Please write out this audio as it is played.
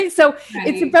So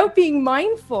it's about being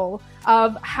mindful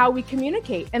of how we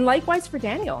communicate. And likewise for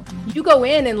Daniel, you go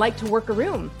in and like to work a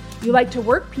room. You like to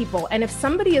work people. And if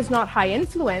somebody is not high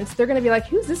influence, they're going to be like,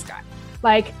 who's this guy?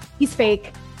 Like, he's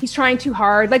fake. He's trying too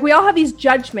hard. Like, we all have these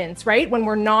judgments, right? When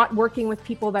we're not working with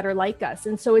people that are like us.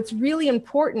 And so it's really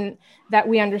important that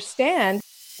we understand.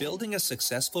 Building a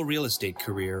successful real estate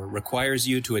career requires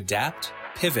you to adapt,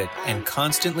 pivot, and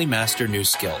constantly master new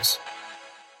skills.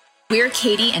 We're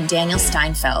Katie and Daniel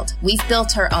Steinfeld. We've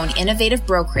built our own innovative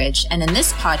brokerage, and in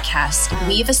this podcast,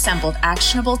 we've assembled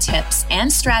actionable tips and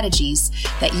strategies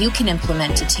that you can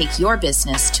implement to take your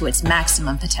business to its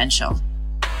maximum potential.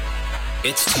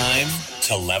 It's time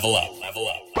to level up. Level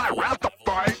up.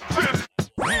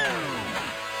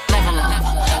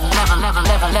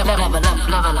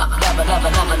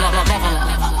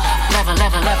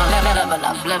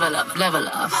 Level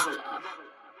up.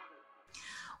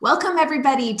 Welcome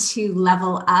everybody to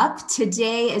Level Up.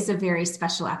 Today is a very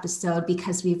special episode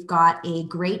because we've got a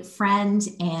great friend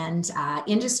and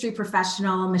industry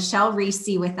professional, Michelle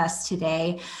Reese, with us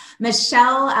today.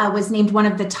 Michelle was named one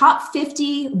of the top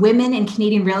 50 women in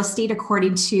Canadian real estate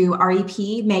according to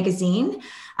REP magazine.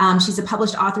 She's a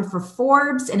published author for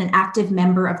Forbes and an active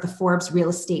member of the Forbes Real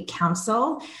Estate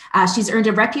Council. She's earned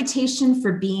a reputation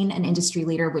for being an industry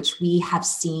leader, which we have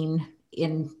seen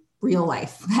in real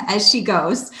life as she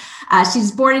goes.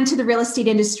 She's born into the real estate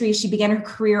industry. She began her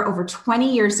career over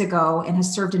 20 years ago and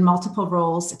has served in multiple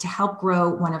roles to help grow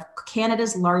one of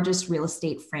Canada's largest real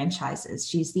estate franchises.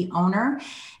 She's the owner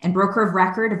and broker of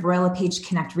record of Royal LePage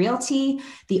Connect Realty,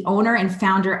 the owner and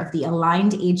founder of the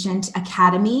Aligned Agent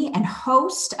Academy, and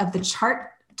host of the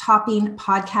chart-topping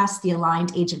podcast, the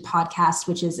Aligned Agent Podcast,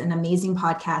 which is an amazing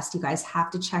podcast you guys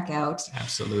have to check out.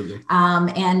 Absolutely.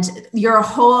 And your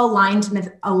whole aligned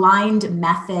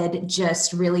method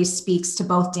just really speaks to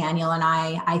both Daniel and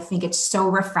I. I think it's so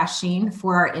refreshing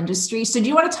for our industry. So do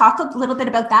you want to talk a little bit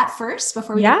about that first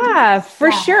before we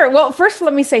Sure. Well, first,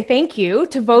 let me say thank you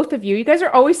to both of you. You guys are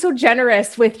always so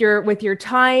generous with your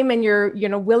time and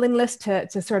your willingness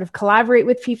to sort of collaborate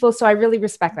with people. So I really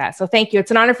respect that. So thank you.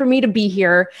 It's an honor for me to be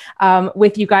here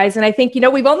with you guys. And I think,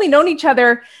 we've only known each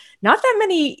other not that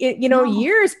many,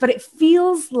 years, but it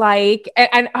feels like,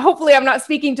 and hopefully I'm not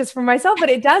speaking just for myself, but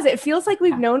it does. It feels like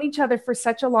we've known each other for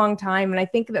such a long time. And I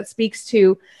think that speaks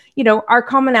to, our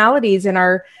commonalities and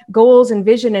our goals and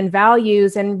vision and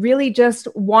values, and really just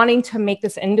wanting to make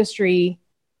this industry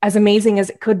as amazing as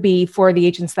it could be for the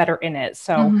agents that are in it.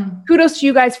 So kudos to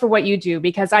you guys for what you do,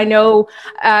 because I know,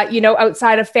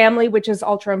 outside of family, which is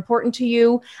ultra important to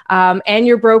you, and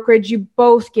your brokerage, you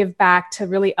both give back to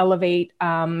really elevate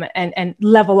and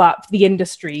level up the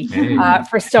industry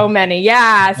for so many.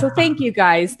 Yeah. So thank you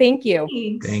guys. Thank you.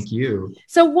 Thanks. Thank you.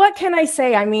 So what can I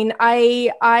say? I mean,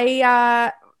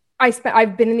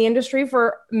 I've been in the industry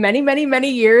for many, many, many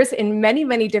years in many,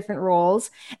 many different roles.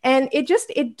 And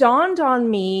it dawned on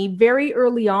me very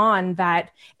early on that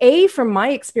from my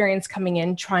experience coming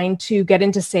in, trying to get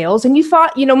into sales, and you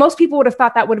thought, most people would have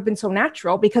thought that would have been so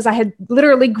natural because I had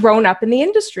literally grown up in the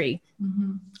industry.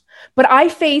 Mm-hmm. But I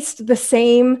faced the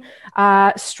same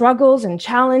struggles and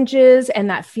challenges and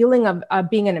that feeling of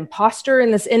being an imposter in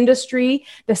this industry,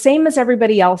 the same as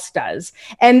everybody else does.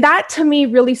 And that to me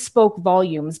really spoke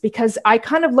volumes, because I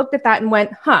kind of looked at that and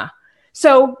went,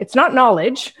 so it's not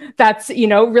knowledge that's,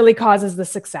 really causes the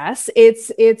success.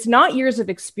 It's not years of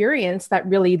experience that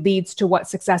really leads to what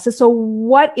success is. So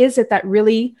what is it that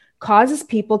really causes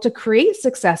people to create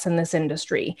success in this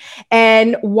industry?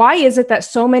 And why is it that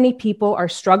so many people are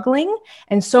struggling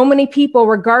and so many people,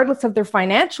 regardless of their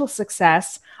financial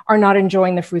success, are not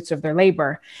enjoying the fruits of their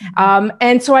labor?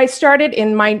 And so I started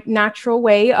in my natural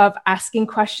way of asking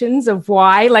questions of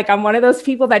why. Like, I'm one of those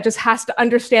people that just has to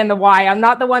understand the why. I'm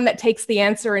not the one that takes the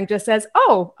answer and just says,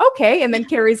 oh, okay, and then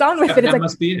carries on with it. It's that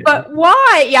must be it. But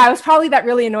why? Yeah, I was probably that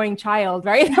really annoying child,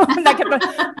 right?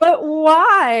 But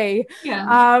why?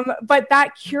 Yeah. But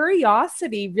that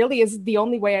curiosity really is the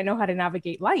only way I know how to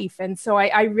navigate life. And so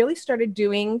I really started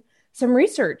doing some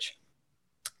research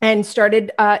and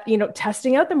started,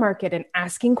 testing out the market and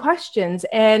asking questions.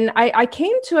 And I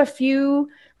came to a few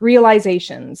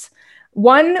realizations.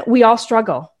 One, we all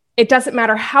struggle. It doesn't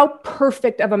matter how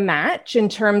perfect of a match in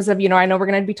terms of, I know we're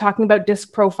going to be talking about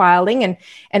disc profiling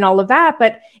and all of that,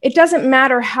 but it doesn't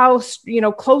matter how,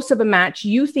 close of a match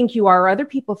you think you are or other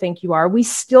people think you are. We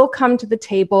still come to the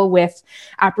table with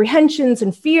apprehensions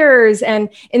and fears and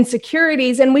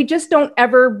insecurities, and we just don't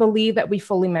ever believe that we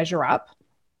fully measure up.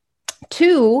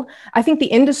 Two, I think the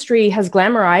industry has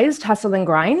glamorized hustle and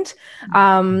grind.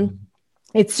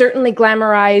 It certainly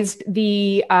glamorized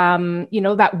the,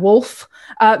 that wolf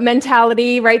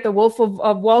mentality, right? The wolf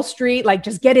of Wall Street, like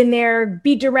just get in there,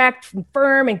 be direct,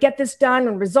 firm, and get this done,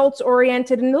 and results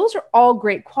oriented. And those are all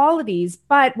great qualities.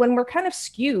 But when we're kind of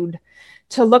skewed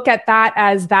to look at that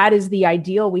as that is the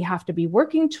ideal we have to be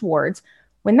working towards,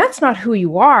 when that's not who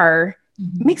you are,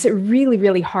 it makes it really,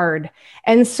 really hard.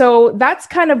 And so that's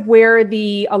kind of where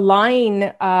the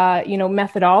align,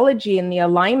 methodology and the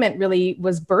alignment really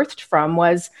was birthed from.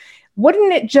 Was,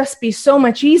 wouldn't it just be so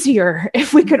much easier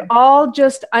if we could all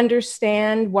just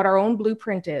understand what our own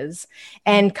blueprint is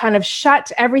and kind of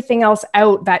shut everything else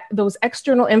out, that those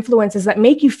external influences that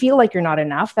make you feel like you're not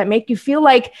enough, that make you feel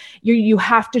like you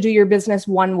have to do your business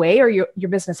one way, or your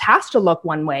business has to look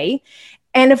one way.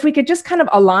 And if we could just kind of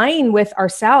align with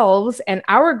ourselves and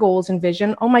our goals and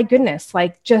vision, oh my goodness,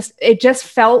 I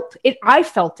felt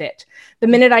it. The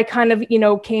minute I kind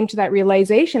of, came to that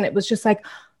realization, it was just like,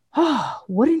 oh,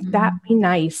 wouldn't that be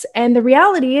nice? And the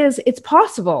reality is it's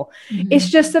possible. It's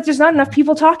just that there's not enough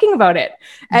people talking about it.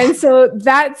 And so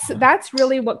that's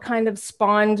really what kind of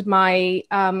spawned my,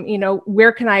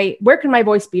 where can my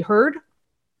voice be heard?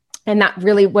 And that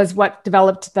really was what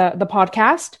developed the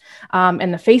podcast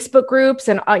and the Facebook groups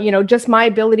and, just my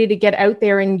ability to get out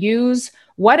there and use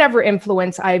whatever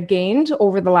influence I've gained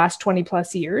over the last 20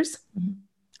 plus years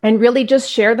and really just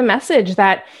share the message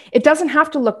that it doesn't have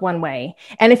to look one way.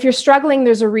 And if you're struggling,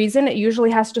 there's a reason. It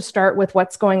usually has to start with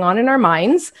what's going on in our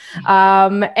minds.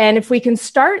 And if we can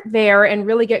start there and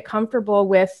really get comfortable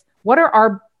with what are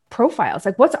our profiles,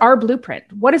 like what's our blueprint?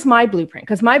 What is my blueprint?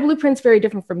 Because my blueprint's very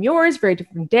different from yours, very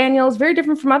different from Daniel's, very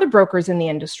different from other brokers in the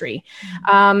industry.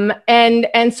 And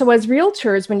so as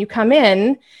realtors, when you come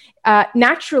in,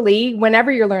 naturally,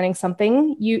 whenever you're learning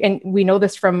something, and we know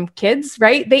this from kids,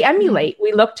 right? They emulate.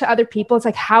 We look to other people. It's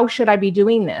like, how should I be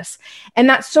doing this? And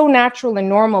that's so natural and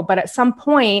normal. But at some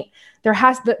point,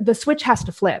 the switch has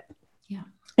to flip. Yeah.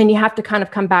 And you have to kind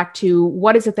of come back to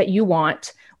what is it that you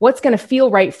want? What's going to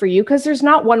feel right for you? Because there's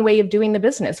not one way of doing the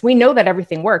business. We know that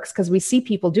everything works because we see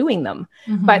people doing them,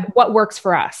 but what works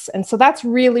for us? And so that's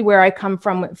really where I come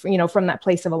from, from that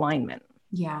place of alignment.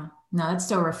 Yeah. No, that's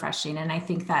so refreshing. And I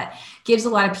think that gives a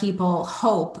lot of people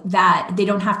hope that they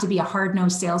don't have to be a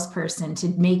hard-nosed salesperson to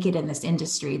make it in this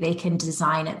industry. They can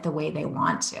design it the way they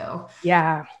want to.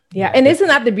 Yeah. Yeah. And isn't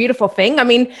that the beautiful thing? I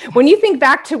mean, when you think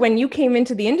back to when you came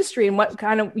into the industry and what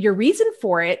kind of your reason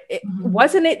for it,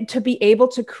 wasn't it to be able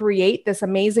to create this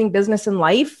amazing business and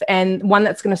life, and one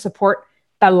that's going to support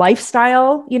the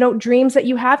lifestyle, dreams that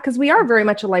you have? Because we are very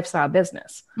much a lifestyle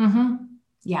business.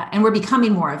 Yeah. And we're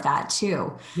becoming more of that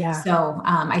too. Yeah. So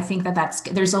I think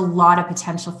there's a lot of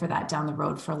potential for that down the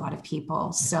road for a lot of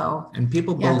people. So, and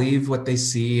people believe what they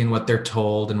see and what they're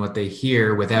told and what they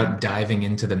hear without diving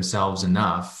into themselves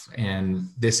enough. And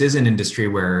this is an industry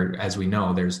where, as we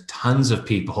know, there's tons of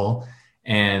people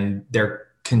and they're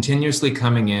continuously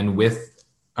coming in with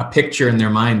a picture in their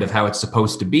mind of how it's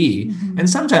supposed to be. And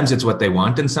sometimes it's what they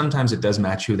want, and sometimes it does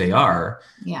match who they are.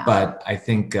 Yeah. But I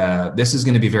think this is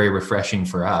going to be very refreshing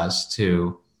for us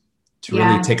to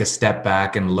really take a step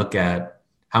back and look at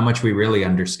how much we really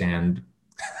understand,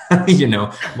 what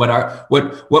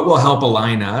will help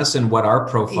align us and what our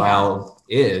profile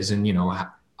is. And,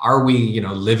 are we,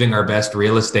 living our best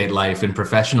real estate life and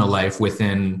professional life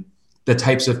within the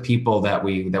types of people that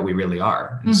we really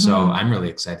are. And so I'm really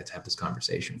excited to have this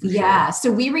conversation. Sure.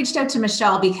 So we reached out to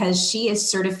Michelle because she is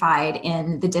certified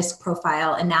in the DISC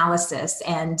profile analysis.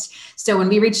 And so when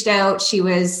we reached out, she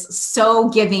was so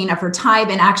giving of her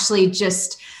time and actually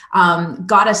just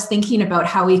got us thinking about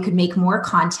how we could make more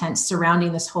content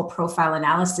surrounding this whole profile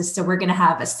analysis. So we're going to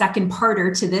have a second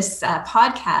parter to this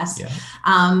podcast.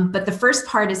 Yeah. But the first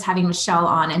part is having Michelle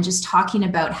on and just talking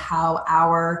about how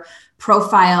our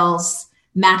profiles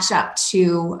match up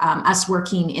to us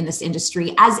working in this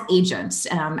industry as agents.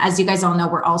 As you guys all know,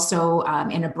 we're also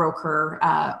in a broker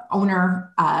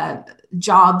owner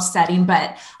job setting,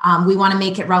 but we want to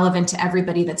make it relevant to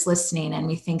everybody that's listening. And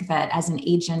we think that as an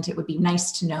agent, it would be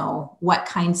nice to know what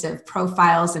kinds of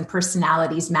profiles and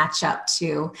personalities match up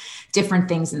to different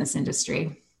things in this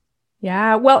industry.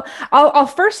 Yeah, well, I'll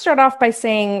first start off by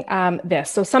saying this.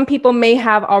 So some people may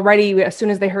have already, as soon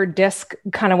as they heard DISC,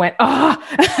 kind of went,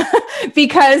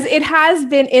 because it has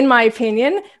been, in my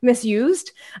opinion,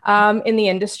 misused in the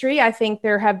industry. I think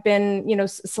there have been,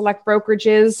 select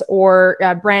brokerages or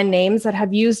brand names that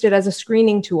have used it as a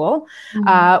screening tool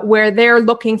where they're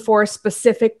looking for a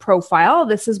specific profile.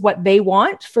 This is what they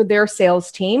want for their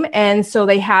sales team. And so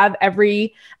they have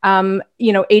every,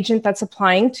 agent that's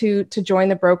applying to join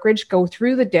the brokerage go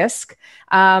through the DISC.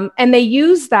 And they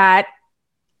use that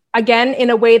again, in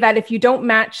a way that if you don't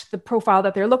match the profile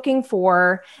that they're looking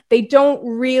for, they don't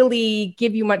really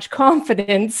give you much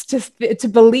confidence to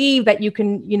believe that you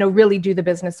can, really do the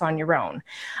business on your own.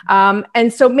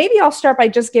 And so maybe I'll start by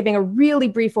just giving a really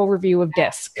brief overview of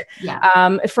DISC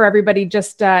for everybody,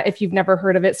 just if you've never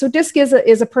heard of it. So DISC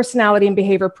is a personality and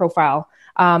behavior profile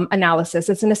analysis.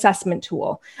 It's an assessment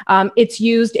tool. It's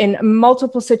used in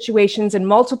multiple situations in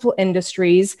multiple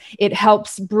industries. It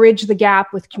helps bridge the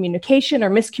gap with communication or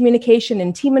miscommunication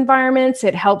in team environments.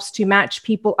 It helps to match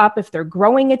people up if they're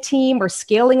growing a team or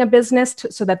scaling a business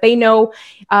so that they know,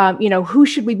 who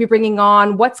should we be bringing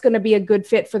on, what's going to be a good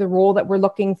fit for the role that we're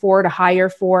looking for to hire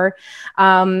for.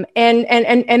 And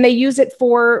they use it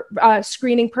for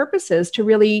screening purposes to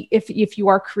really, if you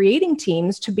are creating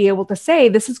teams, to be able to say,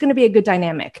 this is going to be a good dynamic.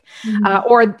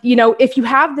 Or, if you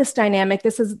have this dynamic,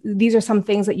 these are some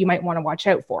things that you might want to watch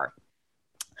out for.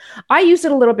 I use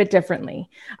it a little bit differently.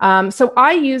 So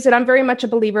I use it, I'm very much a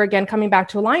believer, again, coming back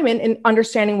to alignment and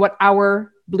understanding what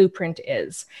our blueprint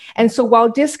is. And so while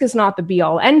DISC is not the be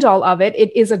all end all of it,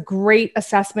 it is a great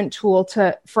assessment tool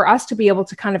for us to be able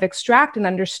to kind of extract and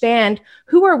understand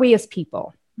who are we as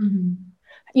people.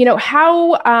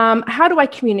 How do I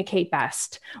communicate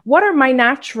best? What are my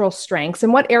natural strengths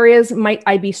and what areas might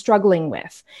I be struggling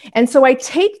with? And so I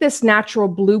take this natural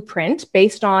blueprint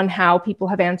based on how people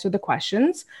have answered the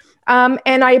questions,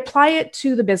 and I apply it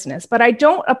to the business, but I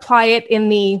don't apply it in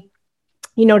the,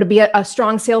 to be a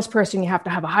strong salesperson, you have to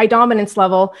have a high dominance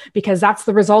level because that's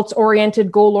the results-oriented,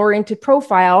 goal-oriented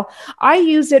profile. I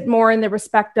use it more in the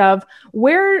respect of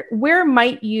where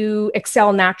might you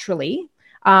excel naturally,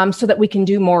 so that we can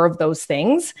do more of those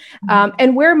things.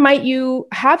 And where might you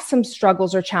have some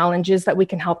struggles or challenges that we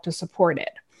can help to support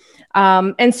it?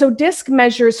 And so DISC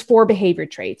measures 4 behavior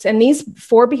traits, and these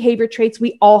 4 behavior traits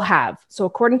we all have. So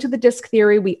according to the DISC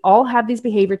theory, we all have these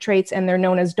behavior traits, and they're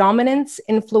known as dominance,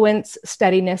 influence,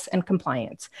 steadiness, and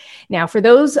compliance. Now, for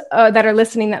those that are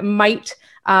listening that might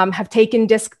have taken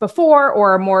DISC before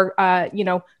or are more,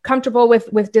 comfortable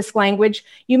with DISC language,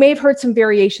 you may have heard some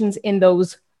variations in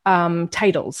those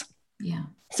titles. Yeah.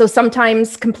 So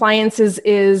sometimes compliance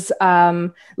is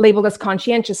labeled as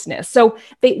conscientiousness. So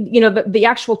the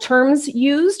actual terms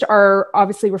used are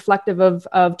obviously reflective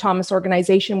of Thomas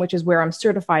Organization, which is where I'm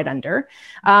certified under.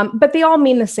 But they all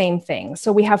mean the same thing.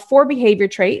 So we have 4 behavior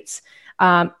traits.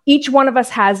 Each one of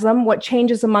us has them. What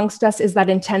changes amongst us is that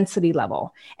intensity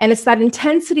level. And it's that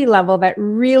intensity level that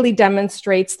really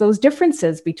demonstrates those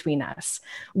differences between us.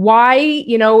 Why,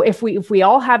 if we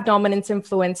all have dominance,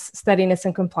 influence, steadiness,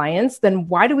 and compliance, then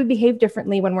why do we behave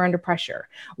differently when we're under pressure?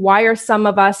 Why are some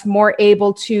of us more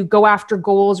able to go after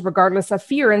goals regardless of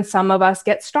fear, and some of us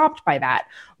get stopped by that?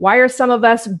 Why are some of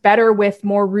us better with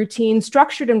more routine,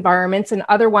 structured environments, and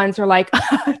other ones are like,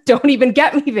 don't even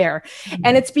get me there?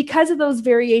 And it's because of those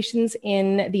variations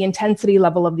in the intensity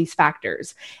level of these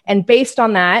factors. And based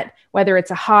on that, whether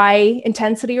it's a high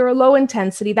intensity or a low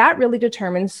intensity, that really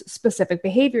determines specific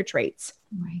behavior traits.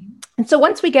 Right. And so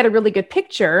once we get a really good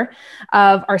picture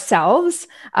of ourselves,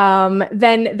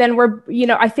 then we're,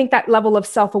 I think that level of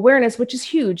self-awareness, which is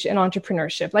huge in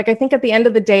entrepreneurship. Like, I think at the end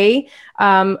of the day,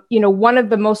 one of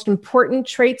the most important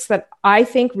traits that I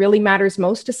think really matters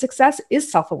most to success is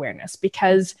self-awareness,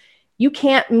 because you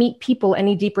can't meet people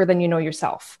any deeper than you know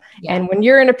yourself. Yeah. And when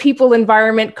you're in a people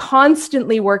environment,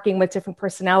 constantly working with different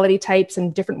personality types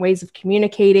and different ways of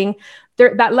communicating,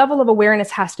 that level of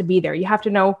awareness has to be there. You have to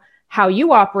know how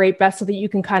you operate best so that you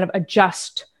can kind of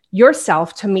adjust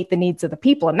yourself to meet the needs of the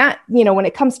people. And that, when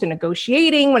it comes to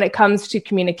negotiating, when it comes to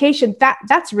communication,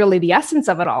 that's really the essence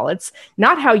of it all. It's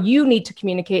not how you need to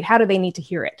communicate. How do they need to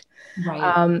hear it?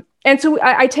 Right. And so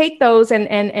I take those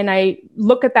and I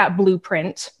look at that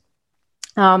blueprint,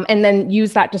 and then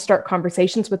use that to start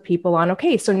conversations with people on,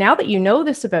 okay, so now that you know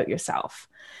this about yourself,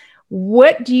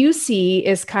 what do you see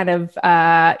is kind of,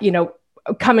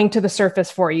 coming to the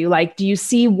surface for you? Like, do you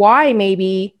see why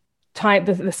maybe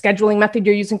the scheduling method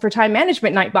you're using for time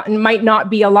management might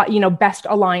not be a lot, best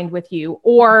aligned with you?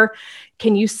 Or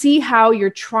can you see how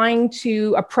you're trying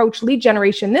to approach lead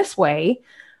generation this way,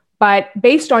 but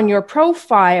based on your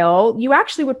profile, you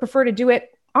actually would prefer to do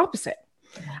it opposite?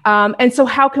 And so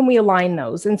how can we align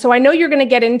those? And so I know you're going to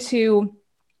get into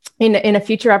in a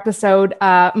future episode,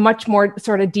 much more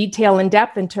sort of detail and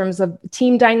depth in terms of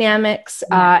team dynamics,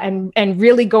 and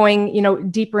really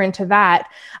going, deeper into that.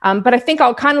 But I think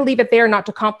I'll kind of leave it there, not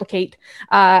to complicate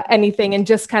anything, and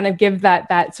just kind of give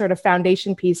that sort of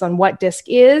foundation piece on what DISC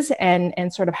is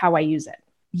and sort of how I use it.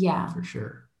 Yeah, for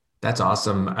sure. That's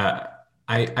awesome.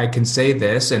 I can say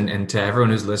this, and to everyone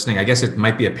who's listening, I guess it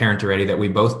might be apparent already that we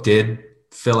both did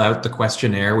fill out the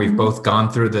questionnaire. We've both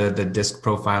gone through the DISC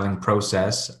profiling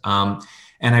process.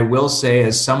 And I will say,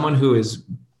 as someone who is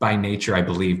by nature, I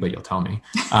believe, but you'll tell me,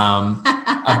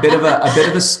 a bit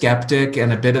of a skeptic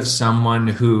and a bit of someone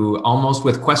who almost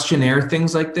with questionnaire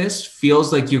things like this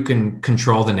feels like you can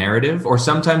control the narrative, or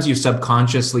sometimes you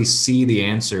subconsciously see the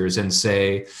answers and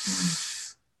say,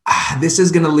 this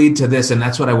is going to lead to this, and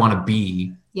that's what I want to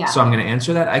be. Yeah. So I'm going to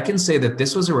answer that. I can say that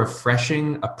this was a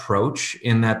refreshing approach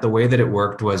in that the way that it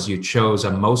worked was you chose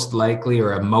a most likely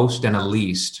or a most and a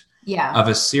least of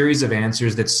a series of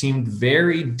answers that seemed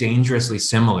very dangerously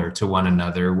similar to one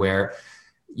another, where,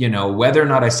 you know, whether or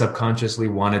not I subconsciously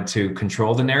wanted to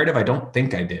control the narrative, I don't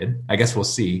think I did. I guess we'll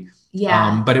see.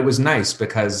 Yeah. But it was nice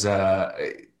because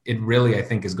it really, I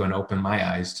think, is going to open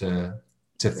my eyes to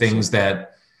things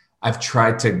that I've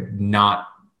tried to not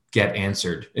get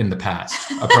answered in the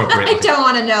past appropriately. I don't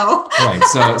want to know. Right.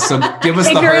 So give us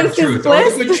the hard truth or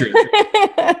the good truth.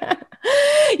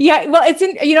 Yeah, well,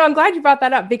 I'm glad you brought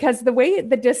that up, because the way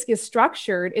the DISC is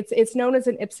structured, it's known as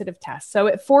an ipsative test. So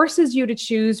it forces you to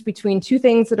choose between two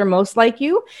things that are most like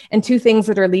you and two things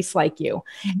that are least like you.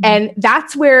 Mm-hmm. And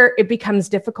that's where it becomes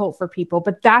difficult for people,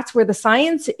 but that's where the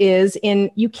science is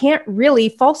you can't really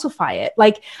falsify it.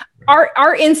 Like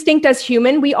our instinct as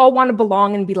human, we all want to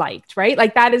belong and be liked, right?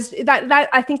 Like that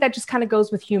I think that just kind of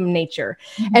goes with human nature.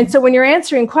 Mm-hmm. And so when you're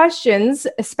answering questions,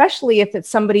 especially if it's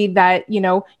somebody that, you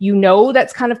know,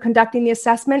 that's kind of conducting the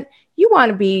assessment, you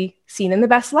want to be seen in the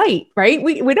best light, right?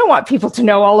 We don't want people to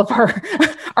know all of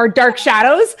our dark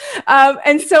shadows.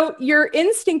 And so your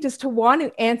instinct is to want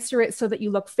to answer it so that you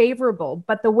look favorable.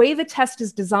 But the way the test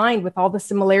is designed, with all the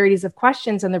similarities of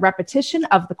questions and the repetition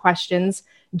of the questions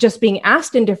just being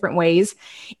asked in different ways,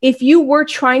 if you were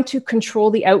trying to control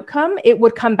the outcome, it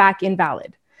would come back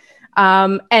invalid.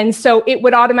 And so it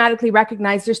would automatically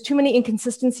recognize there's too many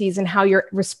inconsistencies in how you're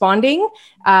responding.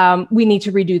 We need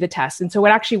to redo the test. And so it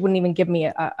actually wouldn't even give me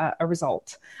a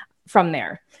result from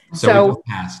there. So we both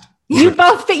passed. You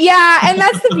both, yeah. And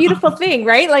that's the beautiful thing,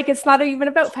 right? Like, it's not even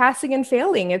about passing and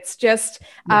failing. It's just,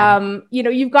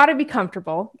 you've got to be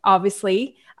comfortable,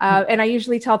 obviously. And I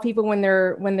usually tell people when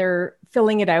they're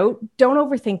filling it out, don't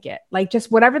overthink it. Like,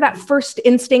 just whatever that first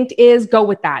instinct is, go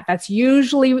with that. That's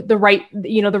usually the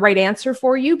right answer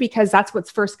for you, because that's what's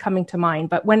first coming to mind.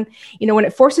 But when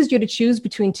it forces you to choose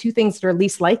between two things that are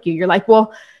least like you, you're like,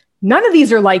 well, none of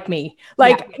these are like me.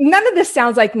 Like, none of this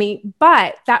sounds like me.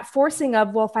 But that forcing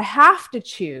of, well, if I have to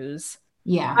choose,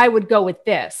 I would go with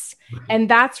this. Right. And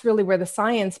that's really where the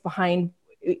science behind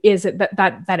is it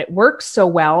that it works so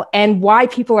well, and why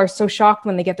people are so shocked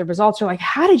when they get the results. They're like,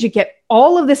 how did you get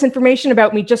all of this information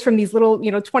about me just from these little,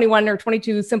 21 or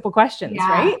 22 simple questions,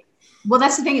 right? Well,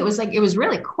 that's the thing. It was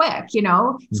really quick,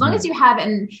 as long as you have,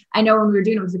 and I know when we were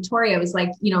doing it with Victoria, it was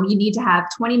like, you need to have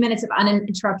 20 minutes of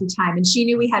uninterrupted time. And she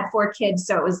knew we had 4 kids.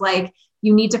 So it was like,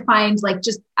 you need to find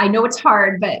I know it's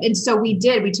hard, and so we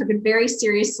took it very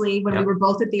seriously when we were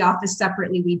both at the office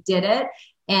separately, we did it.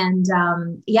 And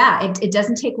it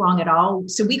doesn't take long at all.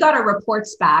 So we got our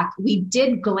reports back. We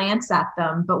did glance at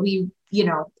them, but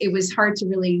it was hard to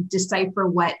really decipher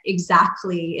what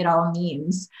exactly it all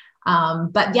means.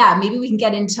 But yeah, maybe we can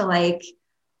get into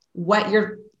what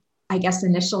your, I guess,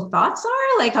 initial thoughts are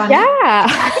on.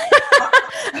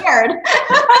 Scared.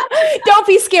 Don't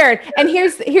be scared. And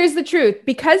here's the truth.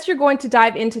 Because you're going to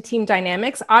dive into team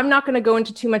dynamics, I'm not going to go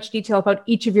into too much detail about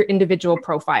each of your individual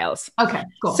profiles. Okay,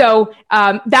 cool. So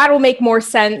that'll make more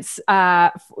sense,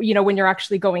 when you're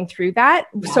actually going through that.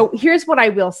 Yeah. So here's what I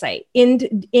will say.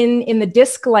 In the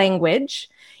DISC language,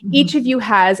 each of you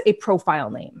has a profile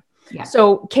name. Yeah.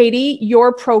 So Katie,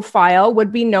 your profile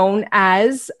would be known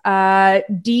as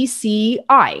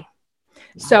DCI.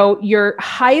 So your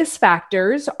highest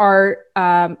factors are,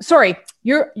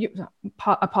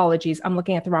 apologies, I'm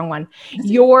looking at the wrong one.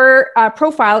 Your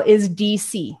profile is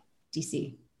DC.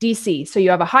 DC. So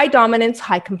you have a high dominance,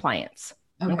 high compliance.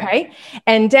 Okay.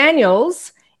 And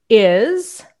Daniel's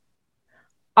is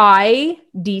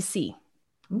IDC.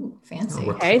 Ooh, fancy.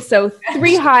 Okay, so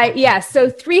 3 high, so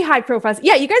 3 high profiles.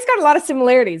 Yeah, you guys got a lot of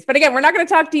similarities. But again, we're not going to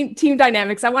talk team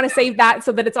dynamics. I want to save that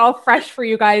so that it's all fresh for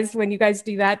you guys when you guys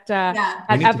do that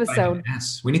episode.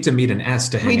 We need to meet an S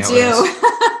to hang out with us.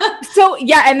 So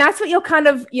yeah, and that's what you'll kind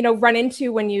of run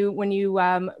into when you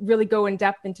really go in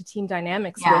depth into team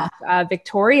dynamics with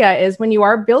Victoria, is when you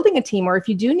are building a team, or if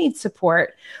you do need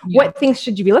support, what things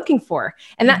should you be looking for?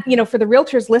 And that for the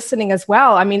realtors listening as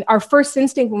well. I mean, our first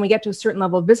instinct when we get to a certain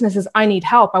level of business is, I need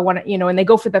help. I want to and they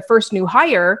go for the first new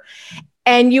hire.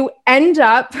 And you end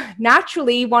up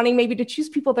naturally wanting maybe to choose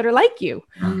people that are like you,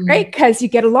 right? Because you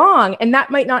get along. And that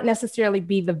might not necessarily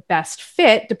be the best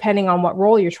fit depending on what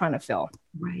role you're trying to fill.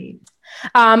 Right.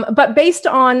 But based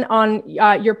on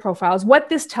your profiles, what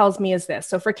this tells me is this.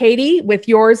 So for Katie, with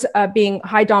yours being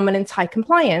high dominance, high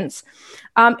compliance,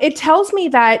 it tells me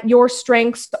that your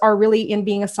strengths are really in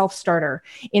being a self-starter,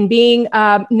 in being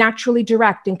naturally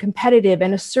direct and competitive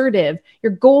and assertive.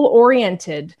 You're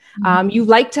goal-oriented. You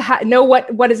like to know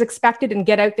what is expected and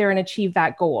get out there and achieve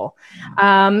that goal.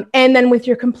 And then with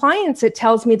your compliance, it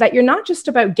tells me that you're not just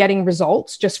about getting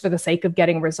results just for the sake of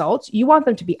getting results. You want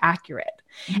them to be accurate.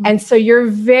 And so you're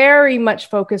very much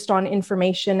focused on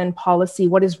information and policy,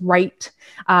 what is right.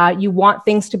 You want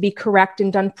things to be correct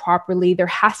and done properly. There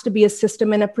has to be a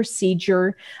system and a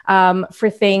procedure for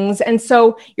things. And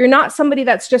so you're not somebody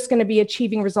that's just going to be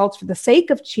achieving results for the sake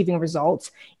of achieving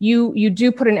results. You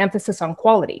do put an emphasis on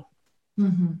quality.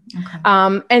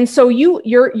 Okay. And so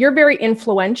you're very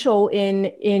influential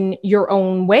in your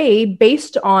own way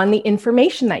based on the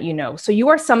information that you know. So you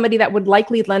are somebody that would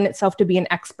likely lend itself to be an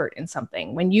expert in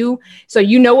something. So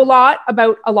you know a lot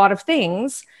about a lot of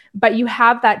things, but you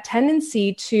have that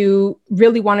tendency to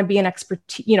really want to be an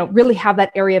expert, really have that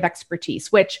area of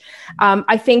expertise, which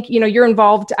I think, you're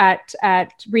involved at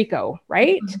RICO,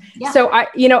 right? Yeah. So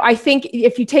I think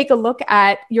if you take a look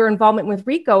at your involvement with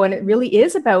RICO, and it really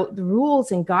is about the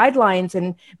rules and guidelines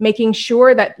and making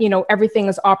sure that, everything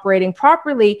is operating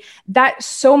properly, that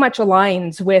so much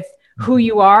aligns with who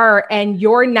you are and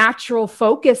your natural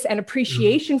focus and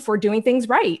appreciation for doing things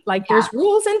right. Like there's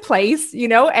rules in place,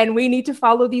 and we need to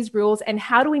follow these rules. And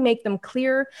how do we make them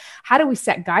clear? How do we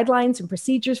set guidelines and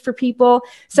procedures for people?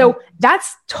 So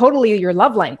that's totally your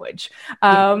love language,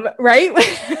 right?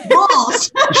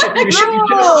 Rules. You should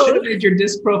have made your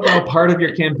disc profile part of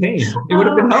your campaign. It would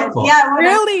have been helpful. Yeah,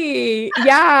 really.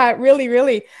 Yeah, really,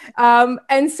 really.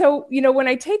 And so, when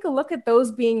I take a look at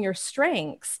those being your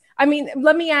strengths, I mean,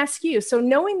 let me ask you, so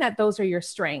knowing that those are your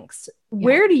strengths,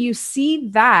 where do you see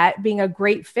that being a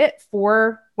great fit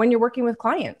for when you're working with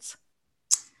clients?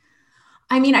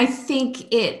 I mean, I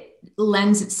think it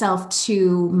lends itself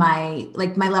to my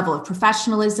level of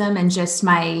professionalism and just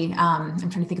my, I'm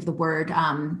trying to think of the word,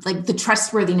 like the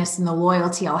trustworthiness and the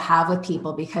loyalty I'll have with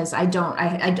people, because I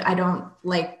don't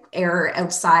like err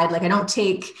outside. Like I don't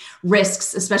take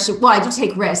risks, I do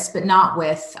take risks, but not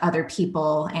with other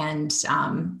people. And so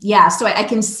I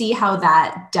can see how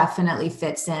that definitely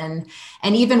fits in.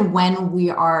 And even when we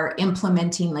are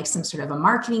implementing like some sort of a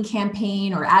marketing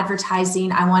campaign or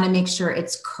advertising, I want to make sure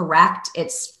it's correct.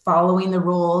 It's following the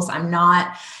rules. I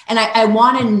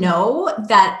want to know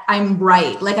that I'm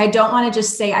right. Like, I don't want to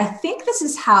just say, I think this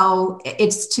is how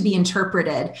it's to be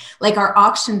interpreted. Like our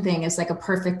auction thing is like a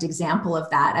perfect example of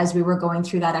that. As we were going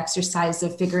through that exercise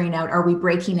of figuring out, are we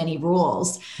breaking any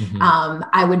rules?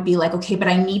 I would be like, okay, but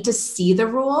I need to see the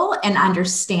rule and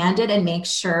understand it and make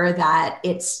sure that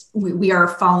we are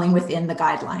falling within the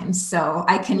guidelines. So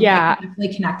I can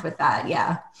definitely connect with that.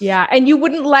 Yeah. Yeah. And you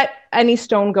wouldn't let any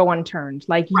stone go unturned.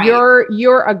 Like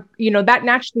that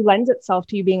naturally lends itself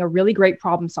to you being a really great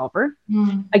problem solver.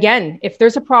 Again, if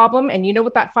there's a problem and you know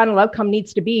what that final outcome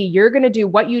needs to be, you're going to do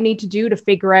what you need to do to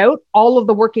figure out all of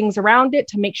the workings around it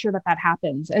to make sure that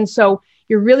happens. And so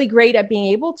you're really great at being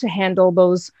able to handle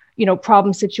those,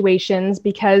 problem situations,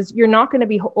 because you're not going to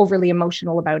be overly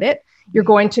emotional about it. You're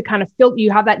going to kind of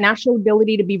you have that natural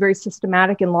ability to be very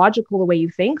systematic and logical the way you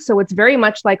think. So it's very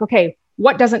much like, okay,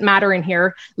 what doesn't matter in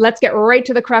here? Let's get right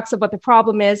to the crux of what the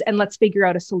problem is and let's figure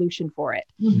out a solution for it.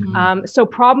 So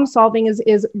problem solving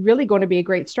is really going to be a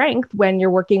great strength when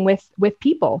you're working with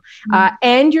people,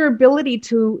 and your ability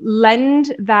to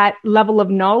lend that level of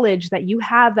knowledge that you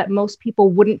have that most people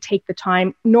wouldn't take the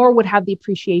time nor would have the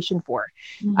appreciation for.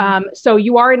 So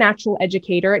you are a natural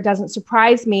educator. It doesn't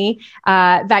surprise me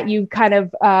that you kind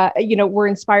of, were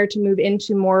inspired to move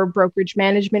into more brokerage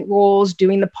management roles,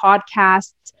 doing the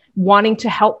podcasts, wanting to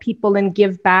help people and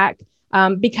give back,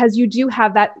 because you do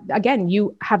have that, again,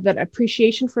 you have that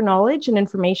appreciation for knowledge and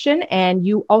information, and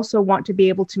you also want to be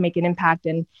able to make an impact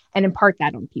and impart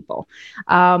that on people.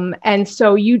 And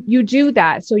so you do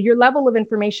that. So your level of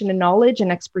information and knowledge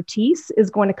and expertise is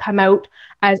going to come out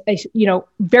as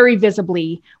very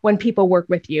visibly when people work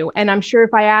with you. And I'm sure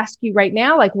if I ask you right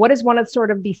now, like, what is one of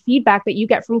sort of the feedback that you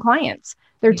get from clients?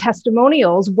 Their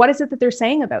testimonials, what is it that they're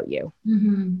saying about you?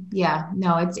 Yeah,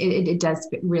 no, it does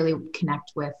really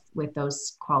connect with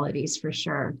those qualities for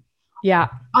sure. Yeah.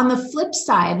 On the flip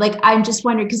side, like, I'm just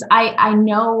wondering, because I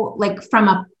know, like,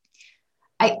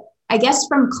 I guess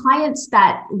from clients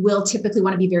that will typically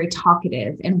want to be very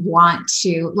talkative and want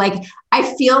to, like,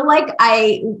 I feel like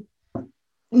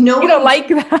no, you don't like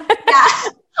that.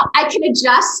 Yeah. I can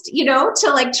adjust,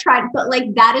 to like try, but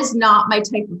like, that is not my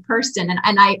type of person.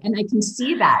 And I can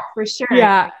see that for sure.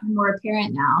 Yeah. It's more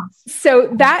apparent now. So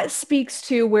that speaks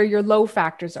to where your low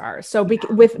factors are. So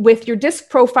with your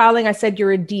disc profiling, I said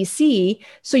you're a DC.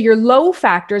 So your low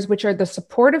factors, which are the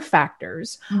supportive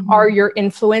factors, are your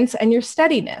influence and your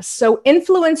steadiness. So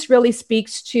influence really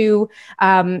speaks to,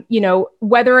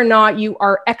 whether or not you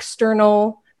are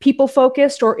external people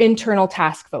focused or internal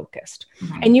task focused.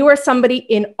 Right. And you are somebody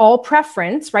in all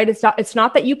preference, right? It's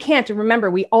not that you can't. And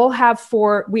remember, we all have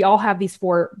these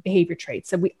 4 behavior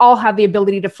traits, and we all have the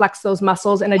ability to flex those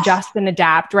muscles and adjust and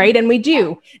adapt, right? And we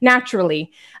do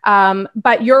naturally.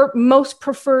 But your most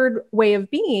preferred way of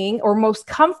being, or most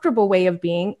comfortable way of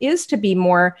being, is to be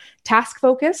more task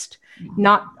focused,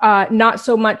 not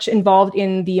so much involved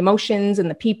in the emotions and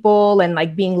the people and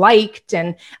like being liked.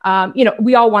 And,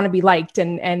 we all want to be liked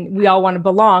and we all want to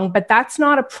belong, but that's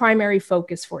not a primary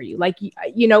focus for you. Like,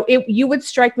 you would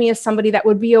strike me as somebody that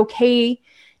would be okay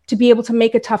to be able to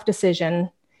make a tough decision,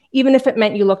 even if it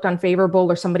meant you looked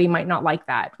unfavorable or somebody might not like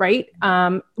that, right?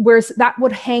 Whereas that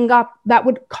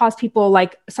would cause people,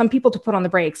 like some people, to put on the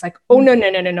brakes, like, oh, no,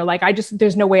 like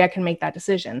there's no way I can make that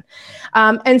decision.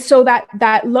 And so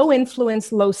that low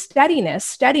influence, low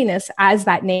steadiness, as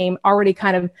that name already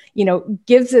kind of,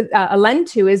 gives it a lend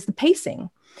to, is the pacing.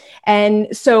 And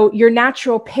so your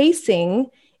natural pacing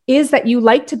is that you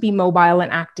like to be mobile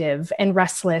and active and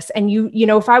restless. And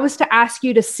if I was to ask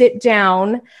you to sit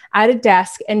down at a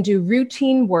desk and do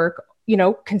routine work,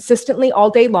 consistently all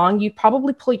day long, you'd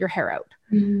probably pull your hair out.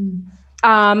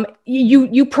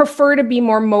 You prefer to be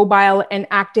more mobile and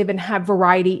active and have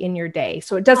variety in your day.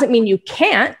 So it doesn't mean you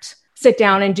can't sit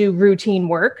down and do routine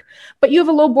work, but you have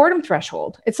a low boredom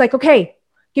threshold. It's like, okay,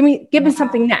 give me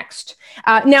something next.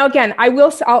 Now, again,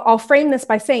 I'll frame this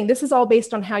by saying this is all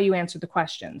based on how you answer the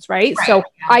questions, right? So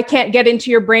I can't get into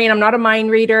your brain. I'm not a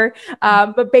mind reader,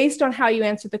 but based on how you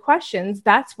answer the questions,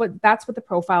 that's what the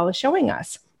profile is showing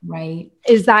us. Right.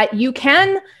 Is that you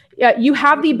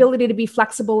have the ability to be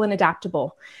flexible and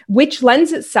adaptable, which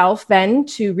lends itself then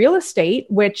to real estate,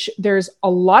 which there's a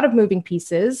lot of moving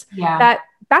pieces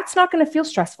that's not going to feel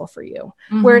stressful for you.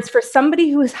 Whereas for somebody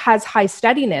who has high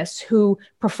steadiness, who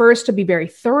prefers to be very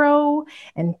thorough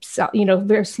and,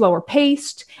 they're slower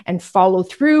paced and follow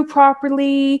through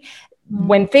properly,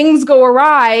 when things go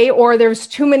awry or there's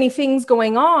too many things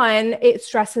going on, it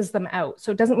stresses them out.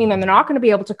 So it doesn't mean that they're not going to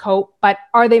be able to cope, but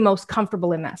are they most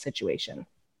comfortable in that situation?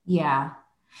 Yeah.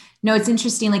 No, it's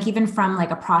interesting. Like even from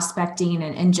like a prospecting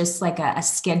and just like a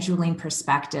scheduling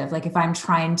perspective, like if I'm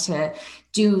trying to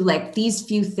do like these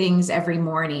few things every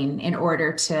morning in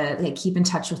order to like keep in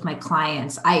touch with my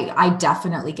clients, I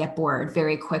definitely get bored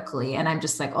very quickly. And I'm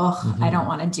just like, I don't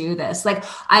want to do this. Like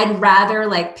I'd rather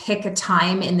like pick a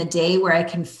time in the day where I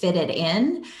can fit it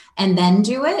in and then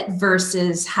do it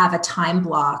versus have a time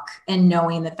block and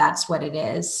knowing that that's what it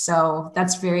is. So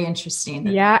that's very interesting.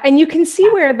 Yeah. And you can see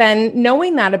where then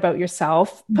knowing that about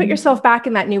yourself, put yourself back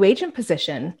in that new agent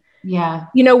position. Yeah.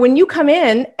 When you come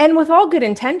in and with all good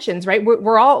intentions, right?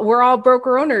 We're all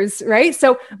broker owners, right?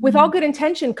 So with all good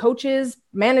intention, coaches,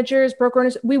 managers, broker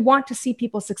owners, we want to see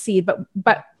people succeed,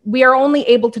 but we are only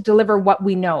able to deliver what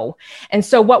we know. And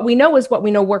so what we know is what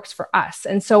we know works for us.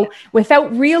 And so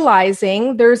without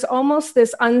realizing, there's almost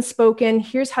this unspoken,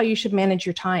 here's how you should manage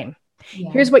your time.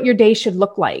 Yeah. Here's what your day should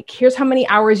look like. Here's how many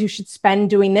hours you should spend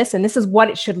doing this. And this is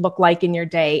what it should look like in your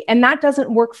day. And that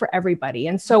doesn't work for everybody.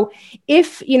 And so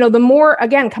if, the more,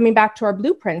 again, coming back to our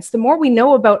blueprints, the more we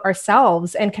know about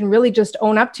ourselves and can really just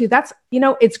own up to that's,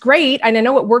 it's great. And I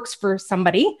know it works for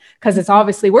somebody because it's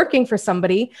obviously working for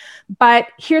somebody, but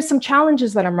here's some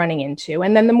challenges that I'm running into.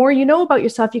 And then the more you know about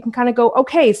yourself, you can kind of go,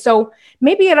 okay, so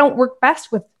maybe I don't work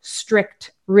best with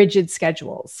strict, rigid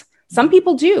schedules. Some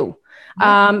people do.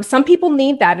 Some people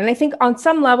need that. And I think on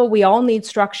some level, we all need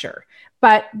structure,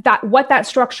 but what that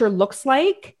structure looks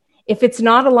like, if it's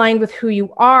not aligned with who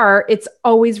you are, it's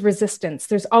always resistance.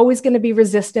 There's always going to be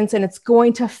resistance and it's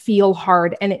going to feel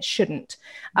hard and it shouldn't.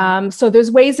 So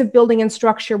there's ways of building in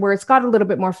structure where it's got a little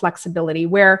bit more flexibility,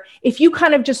 where if you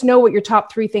kind of just know what your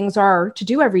top 3 things are to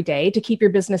do every day to keep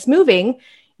your business moving,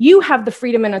 you have the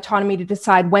freedom and autonomy to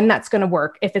decide when that's going to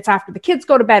work. If it's after the kids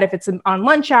go to bed, if it's on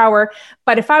lunch hour.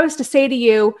 But if I was to say to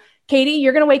you, Katie,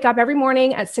 you're going to wake up every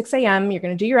morning at 6 a.m. You're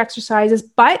going to do your exercises,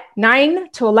 but 9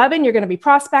 to 11, you're going to be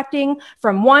prospecting.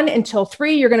 From 1 until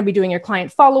 3, you're going to be doing your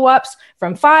client follow-ups.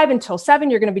 From 5 until 7,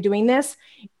 you're going to be doing this.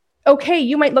 Okay,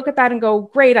 you might look at that and go,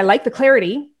 great, I like the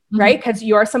clarity, right? Because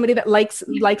you are somebody that likes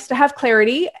to have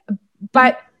clarity.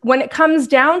 But when it comes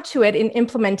down to it in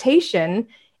implementation,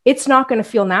 it's not going to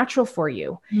feel natural for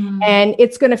you. And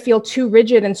it's going to feel too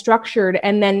rigid and structured.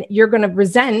 And then you're going to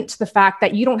resent the fact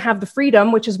that you don't have the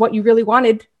freedom, which is what you really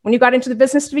wanted when you got into the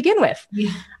business to begin with,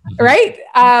 right?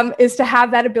 Is to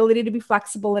have that ability to be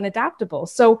flexible and adaptable.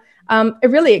 So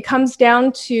it comes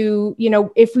down to,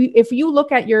 if you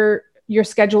look at your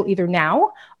schedule either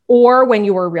now or when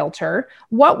you were a realtor,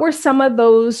 what were some of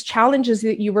those challenges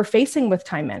that you were facing with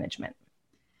time management?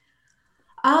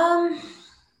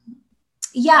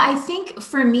 Yeah, I think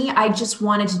for me, I just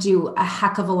wanted to do a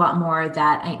heck of a lot more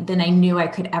than I knew I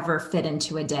could ever fit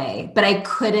into a day, but I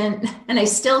couldn't, and I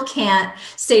still can't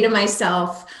say to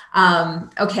myself,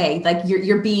 okay, like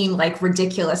you're being like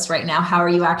ridiculous right now. How are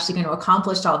you actually going to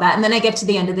accomplish all that? And then I get to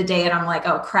the end of the day and I'm like,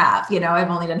 oh crap, I've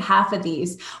only done half of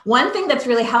these. One thing that's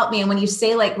really helped me, and when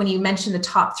you mentioned the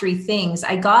top 3 things,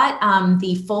 I got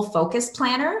the Full Focus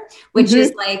Planner, which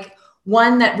is like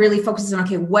one that really focuses on,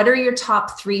 okay, what are your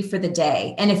top 3 for the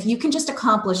day? And if you can just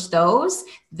accomplish those,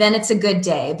 then it's a good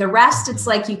day. The rest, it's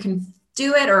like you can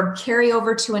do it or carry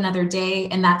over to another day,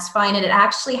 and that's fine. And it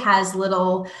actually has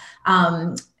little,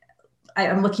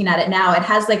 I'm looking at it now. It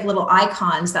has like little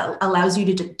icons that allows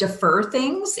you to defer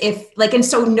things. And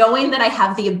so knowing that I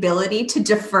have the ability to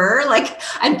defer, like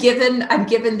I'm given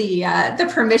the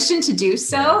permission to do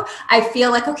so, I feel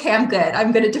like, okay, I'm good.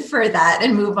 I'm going to defer that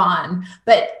and move on.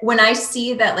 But when I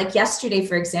see that, like yesterday,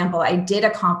 for example, I did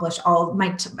accomplish all my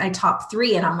top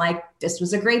 3, and I'm like, this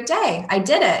was a great day. I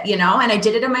did it, and I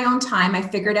did it in my own time. I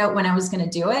figured out when I was going to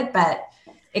do it, but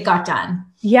it got done.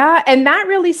 Yeah. And that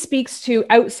really speaks to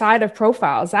outside of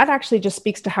profiles. That actually just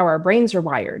speaks to how our brains are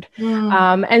wired.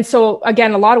 And so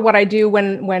again, a lot of what I do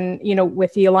when,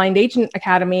 with the Aligned Agent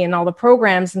Academy and all the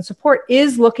programs and support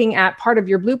is looking at part of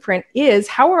your blueprint is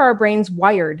how are our brains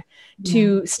wired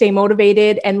to stay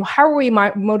motivated, and how are we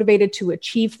motivated to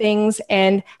achieve things,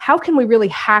 and how can we really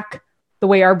hack the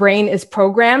way our brain is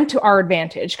programmed to our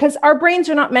advantage, because our brains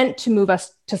are not meant to move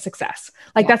us to success.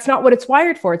 That's not what it's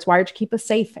wired for. It's wired to keep us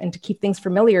safe and to keep things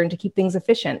familiar and to keep things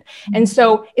efficient. And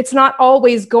so it's not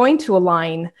always going to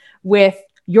align with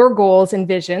your goals and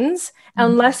visions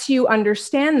unless you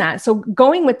understand that. So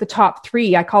going with the top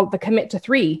 3, I call it the commit to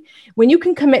 3. When you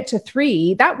can commit to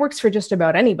 3, that works for just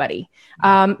about anybody.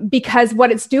 Because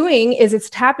what it's doing is it's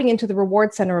tapping into the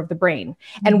reward center of the brain.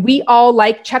 And we all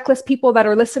like checklist people that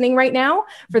are listening right now.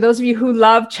 For those of you who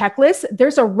love checklists,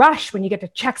 there's a rush when you get to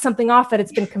check something off that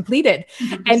it's been completed.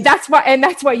 And that's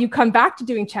why you come back to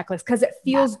doing checklists, because it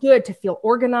feels good to feel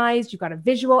organized. You got a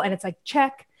visual and it's like,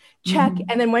 check.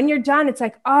 And then when you're done, it's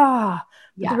like,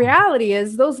 the reality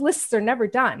is those lists are never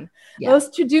done. Those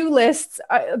to-do lists,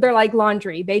 they're like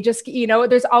laundry. They just,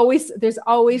 there's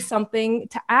always something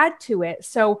to add to it.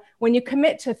 So when you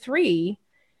commit to 3,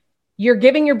 you're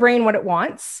giving your brain what it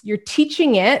wants. You're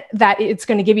teaching it that it's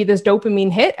going to give you this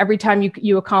dopamine hit every time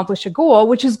you accomplish a goal,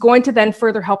 which is going to then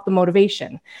further help the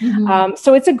motivation.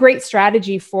 So it's a great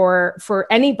strategy for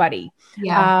anybody.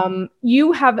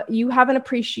 You have an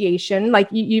appreciation, like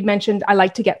you mentioned, I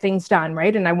like to get things done,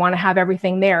 right? And I want to have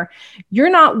everything there. You're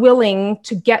not willing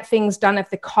to get things done at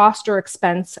the cost or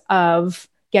expense of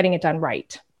getting it done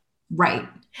right. Right.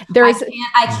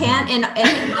 I can't in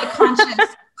my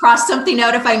conscience cross something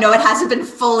out if I know it hasn't been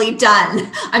fully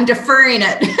done. I'm deferring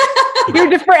it. You're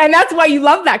deferring. And that's why you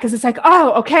love that, because it's like,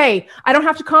 oh, okay, I don't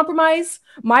have to compromise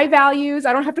my values.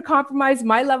 I don't have to compromise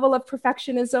my level of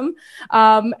perfectionism.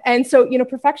 And so,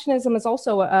 perfectionism is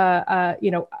also a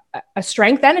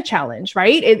strength and a challenge,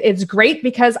 right? It's great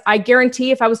because I guarantee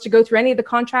if I was to go through any of the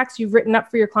contracts you've written up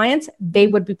for your clients, they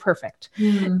would be perfect.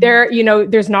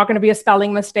 There's not going to be a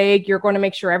spelling mistake. You're going to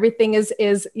make sure everything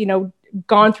is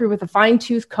gone through with a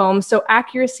fine-tooth comb. So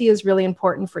accuracy is really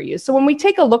important for you. So when we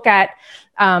take a look at,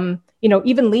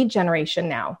 even lead generation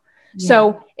now.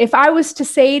 So if I was to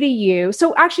say to you,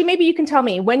 so actually maybe you can tell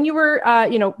me when you were,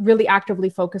 really actively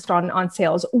focused on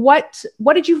sales, what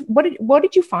did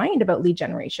you find about lead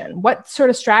generation? What sort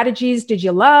of strategies did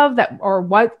you love or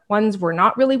what ones were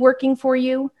not really working for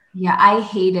you? Yeah, I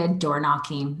hated door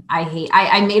knocking.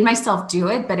 I made myself do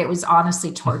it, but it was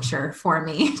honestly torture for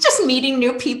me. Just meeting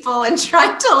new people and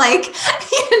trying to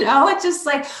it's just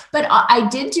like, but I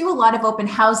did do a lot of open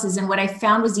houses. And what I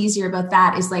found was easier about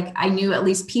that is like, I knew at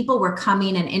least people were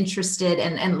coming and interested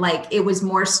and like, it was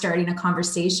more starting a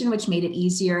conversation, which made it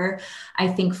easier, I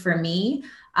think, for me.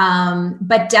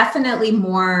 But definitely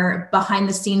more behind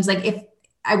the scenes. Like if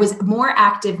I was more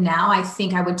active now, I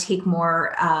think I would take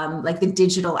more like the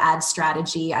digital ad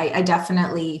strategy. I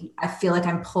feel like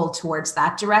I'm pulled towards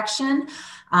that direction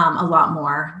a lot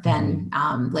more than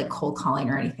like cold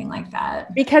calling or anything like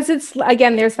that. Because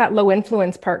there's that low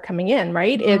influence part coming in,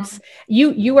 right? It's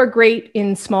you are great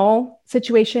in small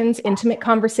situations, intimate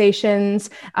conversations.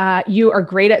 You are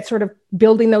great at sort of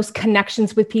building those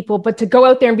connections with people, but to go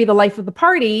out there and be the life of the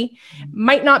party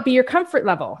might not be your comfort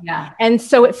level. Yeah. And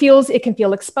so it can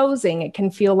feel exposing. It can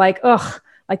feel like, ugh,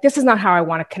 like this is not how I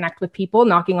want to connect with people,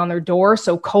 knocking on their door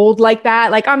so cold like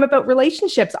that. Like I'm about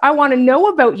relationships. I want to know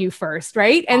about you first,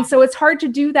 right? And so it's hard to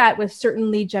do that with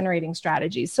certain lead generating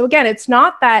strategies. So again, it's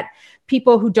not that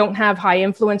people who don't have high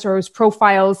influence or whose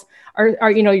profiles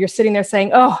are you're sitting there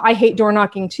saying, oh, I hate door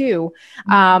knocking too.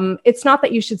 It's not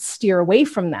that you should steer away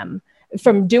from them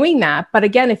from doing that. But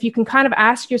again, if you can kind of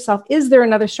ask yourself, is there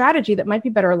another strategy that might be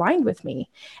better aligned with me?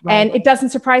 Right. And it doesn't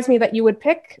surprise me that you would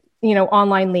pick,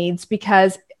 online leads,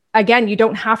 because again, you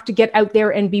don't have to get out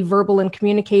there and be verbal and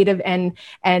communicative and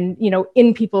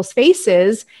in people's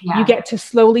faces. Yeah. You get to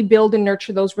slowly build and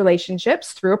nurture those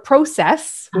relationships through a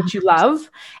process, which you love.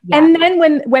 Yeah. And then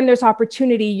when there's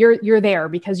opportunity, you're there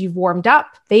because you've warmed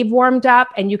up, they've warmed up,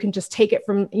 and you can just take it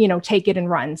and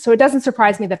run. So it doesn't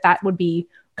surprise me that would be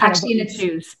kind of what you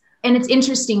choose. And it's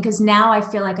interesting because now I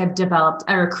feel like I've developed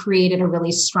or created a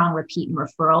really strong repeat and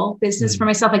referral business for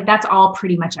myself. Like that's all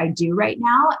pretty much I do right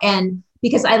now. And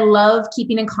because I love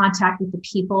keeping in contact with the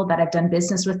people that I've done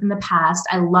business with in the past.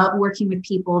 I love working with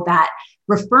people that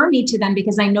refer me to them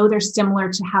because I know they're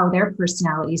similar to how their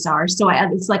personalities are. So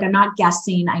it's like, I'm not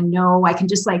guessing. I know I can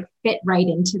just like fit right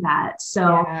into that.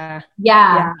 So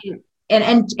yeah.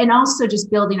 And also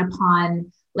just building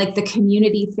upon like the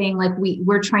community thing. Like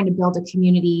we're trying to build a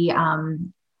community,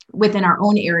 within our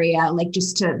own area, like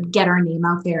just to get our name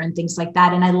out there and things like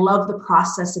that. And I love the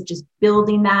process of just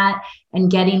building that and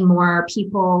getting more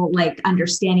people like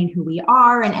understanding who we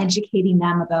are and educating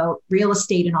them about real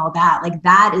estate and all that. Like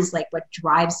that is like what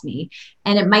drives me.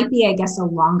 And it might be, I guess, a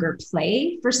longer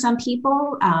play for some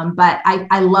people. But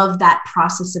I love that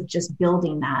process of just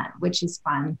building that, which is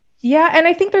fun. Yeah. And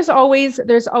I think there's always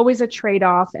a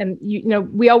trade-off, and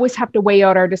we always have to weigh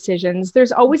out our decisions.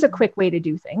 There's always a quick way to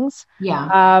do things.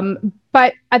 Yeah.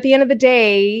 But at the end of the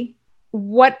day,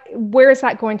 where is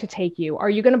that going to take you? Are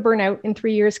you going to burn out in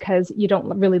 3 years because you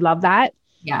don't really love that?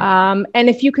 Yeah. And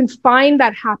if you can find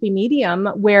that happy medium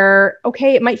where,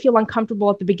 okay, it might feel uncomfortable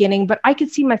at the beginning, but I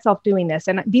could see myself doing this,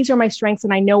 and these are my strengths,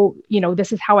 and I know,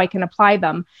 this is how I can apply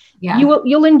them. Yeah.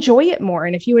 You'll enjoy it more.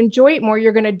 And if you enjoy it more,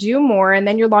 you're going to do more. And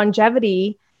then your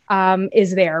longevity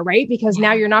is there, right? Because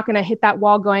now you're not going to hit that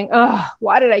wall going, oh,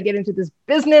 why did I get into this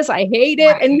business? I hate it.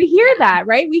 Right. And we hear that,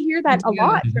 right? We hear that a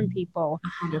lot from people.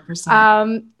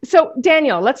 100%. So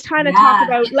Daniel, let's talk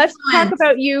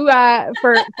about you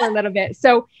for a little bit.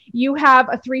 So you have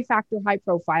a 3-factor high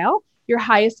profile. Your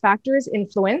highest factor is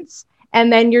influence.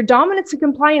 And then your dominance and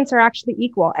compliance are actually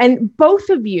equal. And both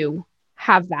of you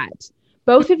have that.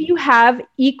 Both of you have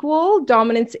equal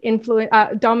dominance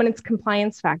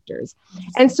compliance factors.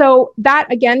 And so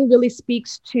that, again, really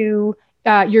speaks to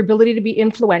your ability to be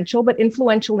influential, but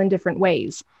influential in different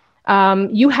ways.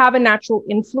 You have a natural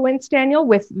influence, Daniel,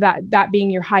 with that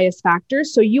being your highest factor.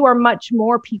 So you are much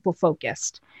more people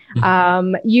focused.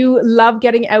 You love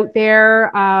getting out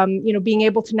there, being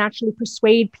able to naturally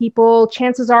persuade people.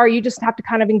 Chances are you just have to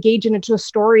kind of engage into a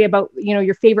story about,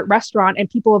 your favorite restaurant, and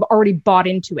people have already bought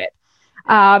into it.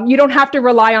 You don't have to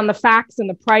rely on the facts and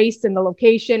the price and the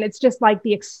location. It's just like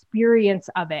the experience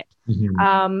of it.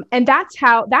 Mm-hmm. And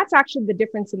that's actually the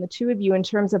difference in the two of you in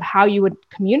terms of how you would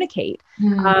communicate.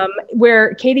 Mm-hmm.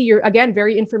 Where Katie, you're again,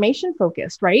 very information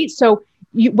focused, right? So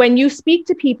when you speak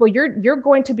to people, you're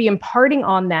going to be imparting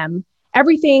on them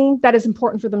everything that is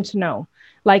important for them to know.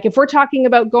 Like if we're talking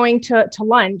about going to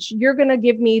lunch, you're going to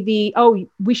give me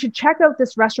we should check out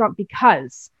this restaurant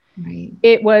because right.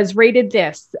 It was rated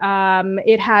this.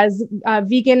 It has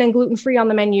vegan and gluten-free on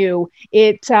the menu.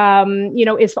 It,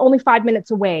 it's only 5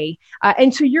 minutes away.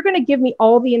 And so you're going to give me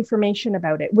all the information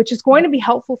about it, which is going to be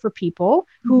helpful for people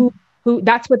who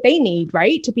that's what they need,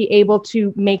 right? To be able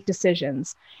to make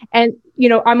decisions. And,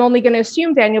 I'm only going to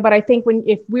assume, Daniel, but I think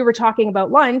if we were talking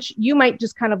about lunch, you might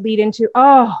just kind of lead into,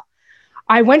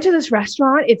 I went to this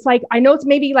restaurant. It's like, I know it's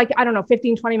maybe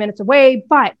 15, 20 minutes away,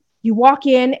 but you walk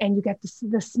in and you get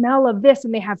the smell of this,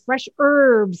 and they have fresh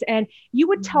herbs, and you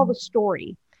would tell the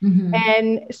story. Mm-hmm.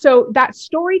 And so that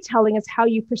storytelling is how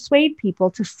you persuade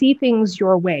people to see things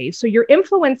your way. So your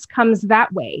influence comes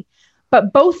that way,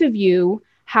 but both of you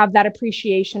have that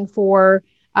appreciation for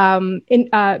being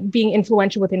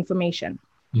influential with information.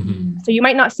 Mm-hmm. So you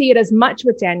might not see it as much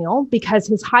with Daniel because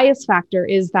his highest factor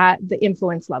is the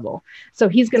influence level. So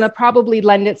he's going to probably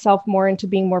lend itself more into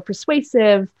being more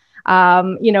persuasive,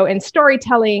 and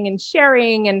storytelling and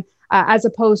sharing, and as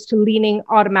opposed to leaning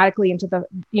automatically into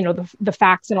the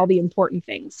facts and all the important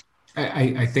things.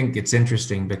 I think it's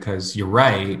interesting because you're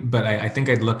right, but I think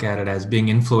I'd look at it as being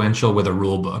influential with a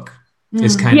rule book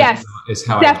is kind yes, of is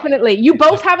how definitely. You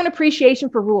both have an appreciation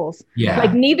for rules. Yeah.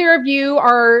 Like neither of you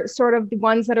are sort of the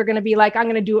ones that are going to be like, I'm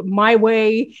going to do it my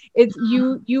way. It's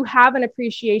you have an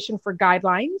appreciation for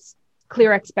guidelines,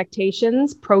 clear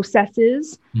expectations,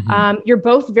 processes. You're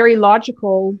both very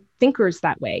logical thinkers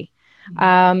that way.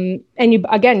 And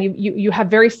you have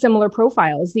very similar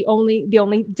profiles. The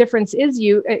only difference is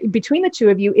between the two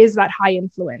of you is that high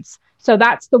influence. So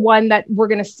that's the one that we're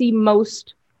going to see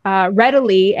most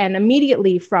readily and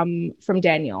immediately from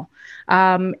Daniel,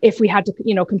 if we had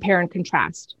to, compare and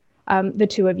contrast the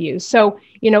two of you. So,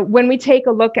 when we take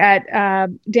a look at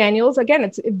Daniel's, again,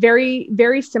 it's very,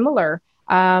 very similar.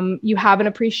 You have an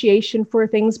appreciation for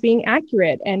things being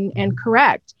accurate and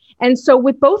correct. And so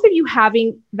with both of you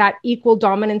having that equal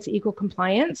dominance, equal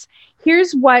compliance,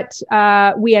 here's what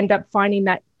we end up finding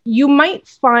that you might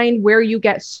find where you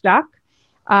get stuck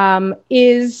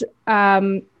is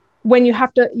when you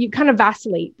kind of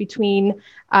vacillate between,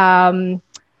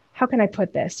 how can I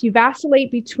put this? You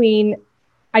vacillate between,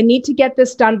 I need to get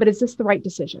this done, but is this the right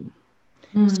decision?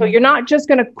 Mm-hmm. So you're not just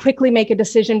going to quickly make a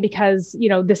decision because,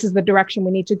 this is the direction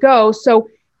we need to go. So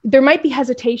there might be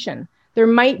hesitation. There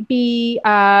might be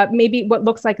maybe what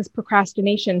looks like is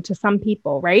procrastination to some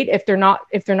people, right? If they're not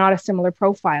a similar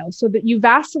profile, so that you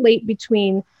vacillate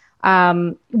between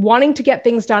wanting to get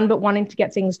things done, but wanting to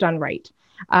get things done right.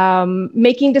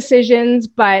 Making decisions,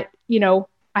 but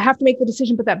I have to make the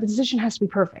decision, but that decision has to be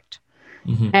perfect.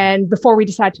 Mm-hmm. And before we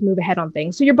decide to move ahead on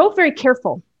things, so you're both very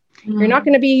careful. Mm-hmm. You're not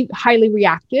going to be highly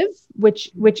reactive, which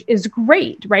is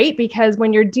great, right? Because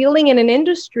when you're dealing in an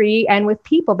industry and with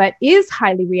people that is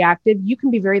highly reactive, you can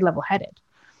be very level-headed.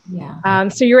 Yeah.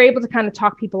 So you're able to kind of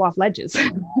talk people off ledges.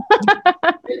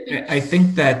 I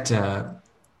think that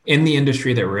in the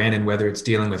industry that we're in, and whether it's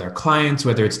dealing with our clients,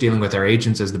 whether it's dealing with our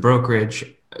agents as the brokerage,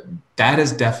 that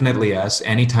is definitely us.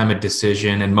 Anytime a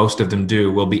decision, and most of them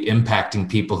do, will be impacting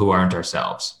people who aren't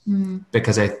ourselves. Mm-hmm.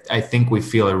 Because I think we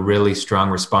feel a really strong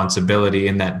responsibility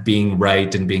in that being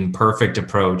right and being perfect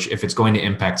approach, if it's going to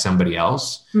impact somebody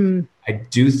else. Mm. I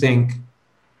do think,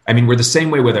 we're the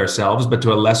same way with ourselves, but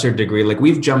to a lesser degree, like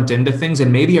we've jumped into things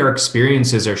and maybe our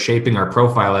experiences are shaping our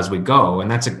profile as we go.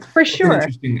 And that's for sure.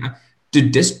 Interesting. Do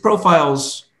DISC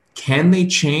profiles, can they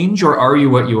change, or are you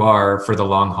what you are for the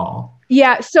long haul?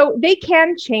 Yeah, so they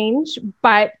can change,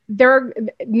 but they're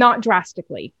not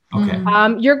drastically. Okay.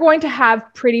 You're going to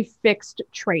have pretty fixed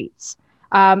traits.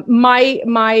 My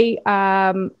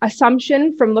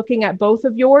assumption from looking at both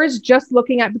of yours,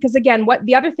 because again, what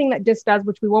the other thing that DISC does,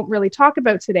 which we won't really talk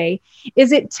about today,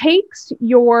 is it takes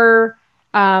your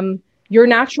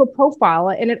natural profile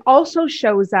and it also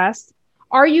shows us,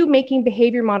 are you making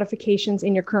behavior modifications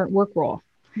in your current work role?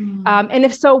 And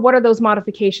if so, what are those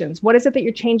modifications? What is it that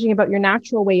you're changing about your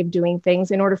natural way of doing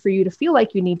things in order for you to feel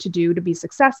like you need to do to be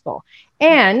successful?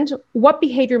 And what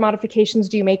behavior modifications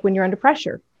do you make when you're under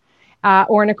pressure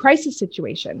or in a crisis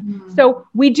situation? Mm-hmm. So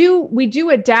we do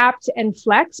adapt and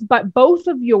flex, but both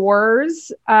of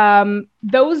yours,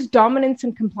 those dominance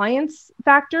and compliance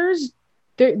factors,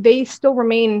 they still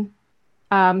remain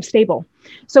stable.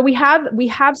 So we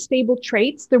have stable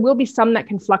traits. There will be some that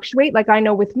can fluctuate. Like I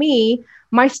know with me,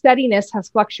 my steadiness has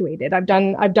fluctuated. I've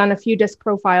done a few DISC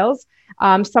profiles.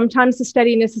 Sometimes the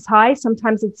steadiness is high,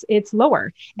 sometimes it's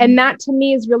lower. And that to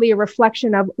me is really a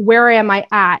reflection of where am I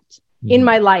at in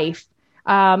my life.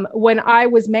 When I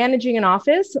was managing an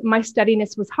office, my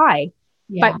steadiness was high,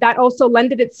 but that also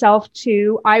lended itself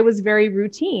to, I was very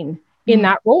routine in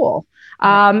that role.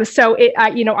 So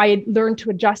I had learned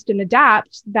to adjust and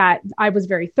adapt, that I was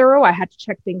very thorough. I had to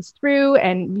check things through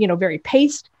and, very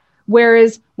paced.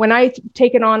 Whereas when I've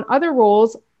taken on other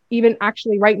roles, even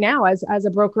actually right now as a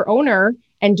broker owner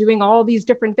and doing all these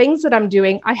different things that I'm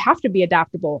doing, I have to be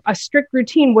adaptable. A strict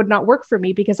routine would not work for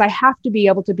me because I have to be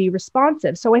able to be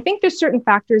responsive. So I think there's certain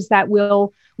factors that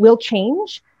will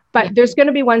change, but there's going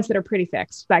to be ones that are pretty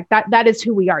fixed. Like that is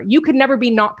who we are. You could never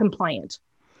be not compliant.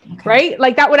 Okay. Right?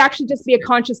 Like that would actually just be a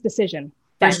conscious decision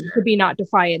that could be not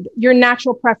defiant. Your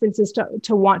natural preference is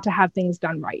to want to have things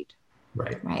done right.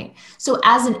 Right. So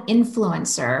as an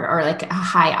influencer or like a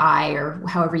high I or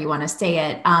however you want to say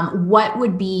it, what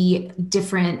would be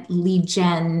different lead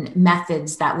gen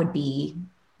methods that would be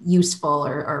useful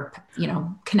or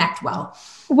connect well?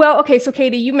 Well, okay. So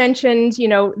Katie, you mentioned,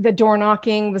 the door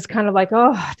knocking was kind of like,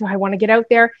 oh, do I want to get out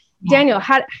there? Yeah. Daniel,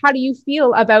 how do you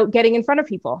feel about getting in front of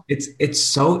people? It's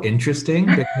so interesting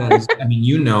because,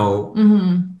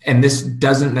 mm-hmm. and this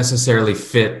doesn't necessarily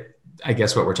fit I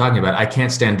guess what we're talking about, I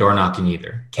can't stand door knocking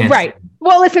either. Can't right.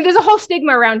 Well, listen, there's a whole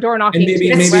stigma around door knocking. And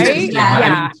maybe right?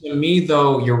 I mean, to me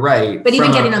though, you're right. But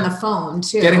even getting on the phone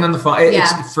too. Getting on the phone.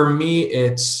 It's, for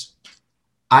me,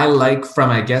 I like from,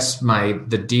 I guess,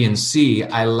 the D&C,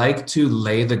 I like to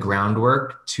lay the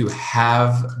groundwork to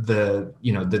have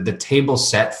the table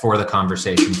set for the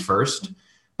conversation first.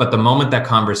 But the moment that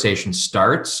conversation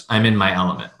starts, I'm in my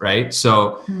element, right?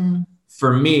 So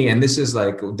for me, and this is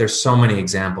like, there's so many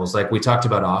examples. Like we talked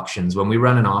about auctions. When we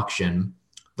run an auction,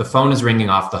 the phone is ringing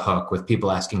off the hook with people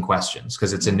asking questions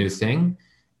because it's a new thing.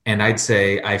 And I'd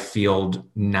say I field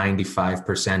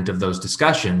 95% of those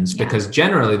discussions because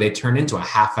generally they turn into a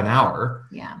half an hour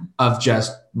of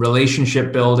just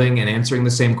relationship building and answering the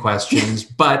same questions,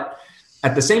 but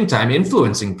at the same time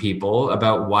influencing people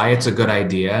about why it's a good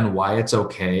idea and why it's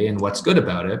okay and what's good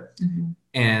about it.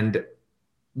 And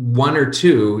one or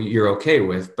two you're okay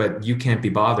with, but you can't be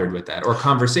bothered with that. Or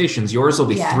conversations, yours will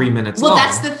be 3 minutes long. Well,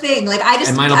 that's the thing. Like I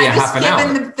just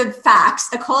given the facts,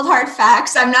 the cold hard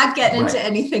facts. I'm not getting into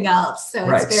anything else. So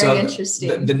it's very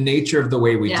interesting. The nature of the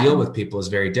way we deal with people is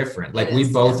very different. Like we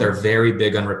both are very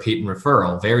big on repeat and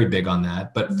referral, very big on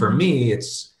that. But for me,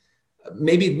 it's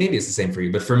maybe it's the same for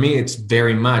you, but for me, it's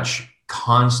very much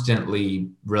constantly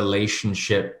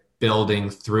relationship building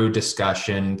through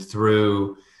discussion,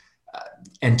 through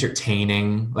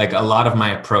entertaining. Like a lot of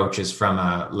my approach is from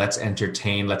let's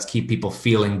entertain, let's keep people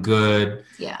feeling good.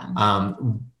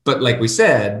 But like we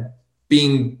said,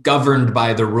 being governed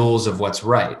by the rules of what's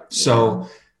right. So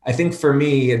I think for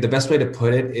me, the best way to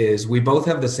put it is we both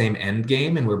have the same end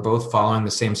game and we're both following the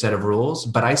same set of rules,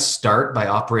 but I start by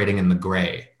operating in the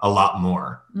gray a lot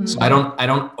more. So I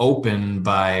don't open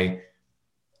by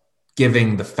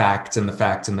giving the facts and the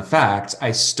facts and the facts.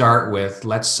 I start with,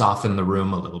 let's soften the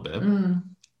room a little bit.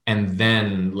 And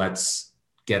then let's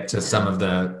get to some of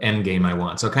the end game I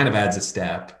want. So it kind of adds a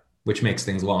step, which makes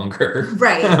things longer.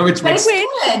 Right.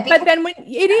 But then when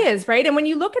it is, right. And when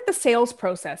you look at the sales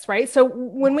process, right. So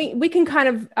when we can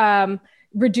kind of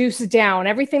reduce down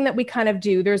everything that we kind of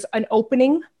do, there's an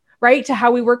opening, right, to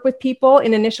how we work with people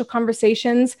in initial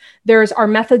conversations. There's our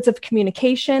methods of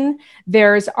communication.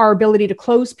 There's our ability to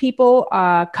close people,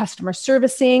 customer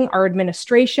servicing, our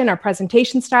administration, our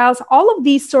presentation styles. All of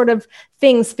these sort of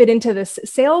things fit into this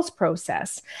sales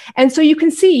process. And so you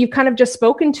can see, you've kind of just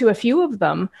spoken to a few of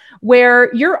them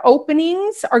where your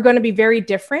openings are going to be very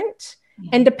different.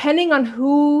 And depending on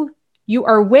who you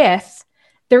are with,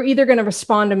 they're either going to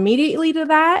respond immediately to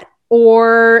that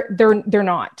or they're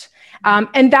not.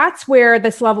 And that's where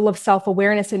this level of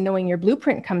self-awareness and knowing your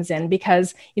blueprint comes in,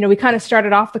 because, we kind of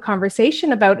started off the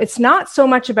conversation about, it's not so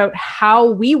much about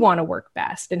how we want to work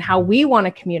best and how we want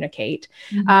to communicate,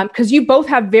 because you both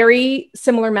have very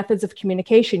similar methods of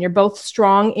communication. You're both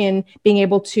strong in being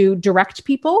able to direct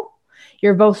people.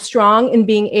 You're both strong in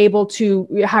being able to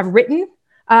have written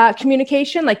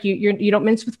communication. Like you don't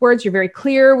mince with words. You're very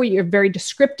clear. You're very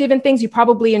descriptive in things. You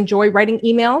probably enjoy writing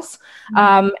emails,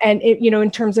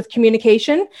 in terms of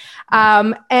communication.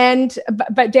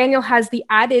 But Daniel has the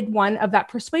added one of that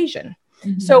persuasion.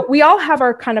 So we all have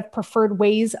our kind of preferred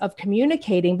ways of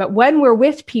communicating, but when we're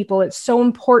with people, it's so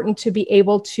important to be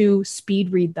able to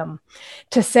speed read them,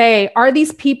 to say, are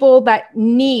these people that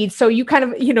need, so you kind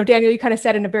of, Daniel, you kind of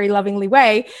said in a very lovingly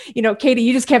way, Katie,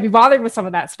 you just can't be bothered with some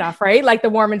of that stuff, right? Like the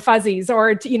warm and fuzzies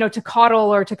or, to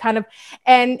coddle or to kind of,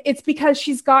 and it's because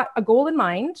she's got a goal in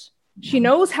mind. She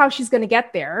knows how she's going to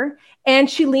get there, and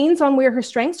she leans on where her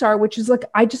strengths are, which is like,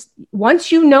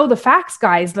 once you know the facts,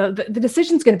 guys, the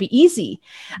decision's going to be easy.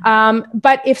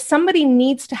 But if somebody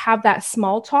needs to have that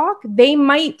small talk, they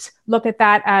might look at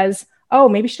that as, oh,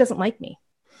 maybe she doesn't like me.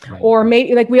 Right. Or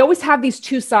maybe, like, we always have these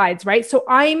two sides, right? So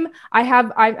I'm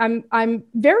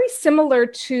very similar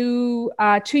to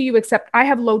you, except I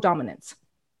have low dominance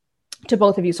to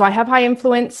both of you. So I have high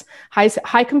influence,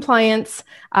 high compliance,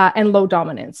 and low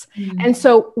dominance. And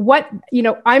so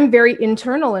I'm very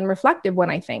internal and reflective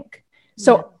when I think.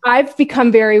 So I've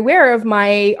become very aware of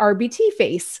my RBT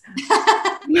face.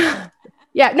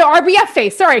 RBF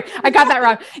face. Sorry, I got that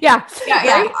wrong.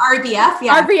 Right?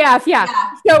 RBF.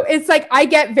 So it's like, I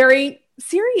get very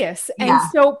serious. And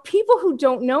so people who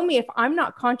don't know me, if I'm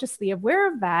not consciously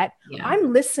aware of that,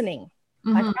 I'm listening.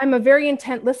 Like, I'm a very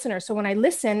intent listener. So when I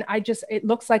listen, it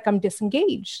looks like I'm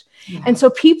disengaged. And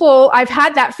so I've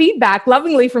had that feedback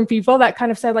lovingly from people that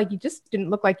kind of said, like, you just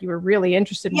didn't look like you were really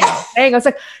interested in what I was saying. I was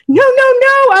like, no,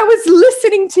 I was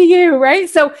listening to you. Right.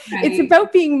 So it's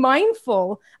about being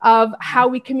mindful of how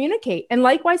we communicate. And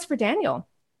likewise for Daniel,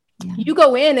 you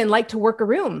go in and like to work a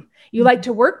room. You like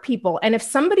to work people. And if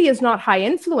somebody is not high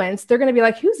influence, they're going to be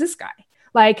like, who's this guy?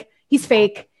 Like, he's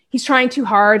fake. he's trying too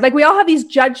hard. Like we all have these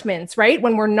judgments, right?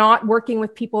 When we're not working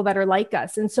with people that are like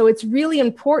us. And so it's really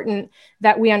important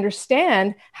that we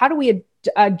understand, how do we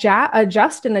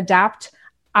adjust and adapt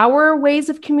our ways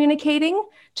of communicating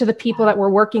to the people that we're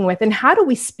working with, and how do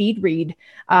we speed read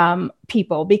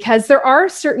people? Because there are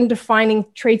certain defining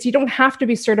traits. You don't have to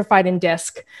be certified in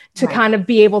DISC to kind of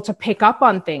be able to pick up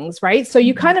on things, right? So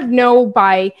you kind of know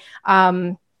by,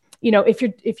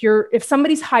 if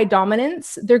somebody's high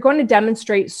dominance, they're going to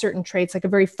demonstrate certain traits, like a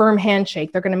very firm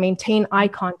handshake. They're going to maintain eye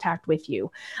contact with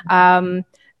you.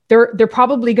 They're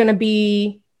probably going to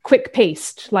be quick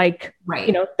paced, like,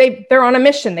 they're on a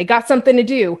mission. They got something to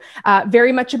do,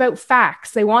 very much about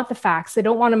facts. They want the facts. They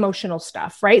don't want emotional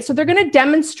stuff, right? So they're going to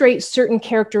demonstrate certain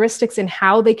characteristics in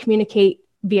how they communicate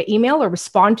via email or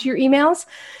respond to your emails.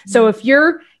 So if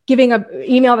you're giving an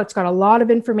email that's got a lot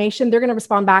of information, they're going to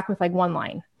respond back with like one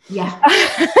line. Yeah.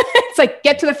 It's like,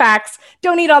 get to the facts.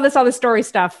 Don't need all this story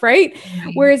stuff, right?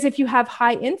 Whereas if you have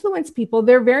high influence people,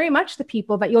 they're very much the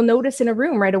people that you'll notice in a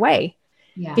room right away.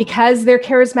 Yeah. Because they're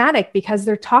charismatic, because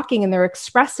they're talking and they're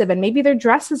expressive, and maybe their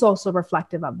dress is also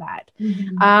reflective of that.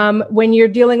 When you're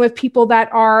dealing with people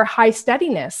that are high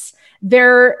steadiness,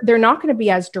 they're not going to be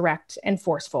as direct and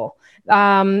forceful.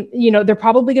 They're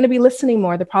probably going to be listening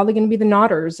more. They're probably going to be the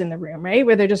nodders in the room, right?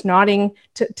 Where they're just nodding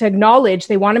to acknowledge.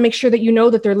 They want to make sure that you know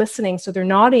that they're listening. So they're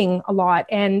nodding a lot.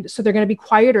 And so they're going to be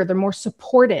quieter. They're more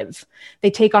supportive. They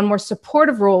take on more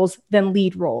supportive roles than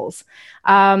lead roles.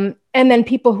 And then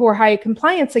people who are high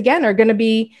compliance, again, are going to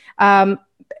be,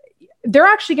 they're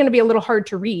actually going to be a little hard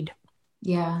to read.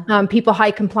 Yeah. People,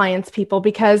 high compliance people,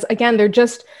 because again, they're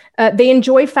just, they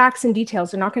enjoy facts and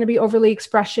details. They're not going to be overly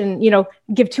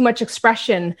give too much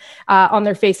expression on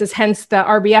their faces, hence the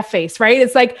RBF face, right?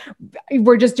 It's like,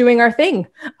 we're just doing our thing.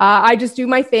 I just do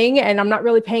my thing and I'm not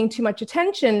really paying too much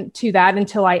attention to that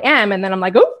until I am. And then I'm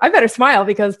like, oh, I better smile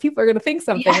because people are going to think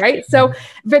something, right? So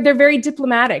they're very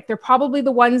diplomatic. They're probably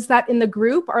the ones that in the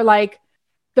group are like,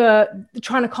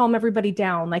 trying to calm everybody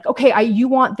down, like, okay, you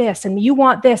want this and you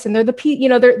want this, and they're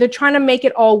they're trying to make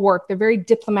it all work. They're very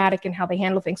diplomatic in how they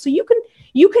handle things. So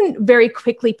you can very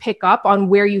quickly pick up on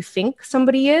where you think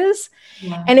somebody is,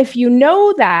 and if you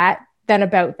know that then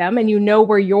about them, and you know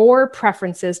where your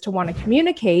preference is to want to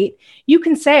communicate, you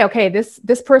can say, okay,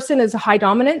 this person is a high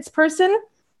dominance person,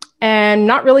 and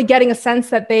not really getting a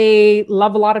sense that they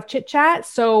love a lot of chit chat,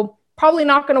 so probably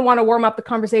not going to want to warm up the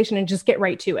conversation and just get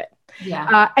right to it.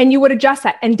 And you would adjust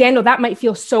that. And Daniel, that might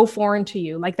feel so foreign to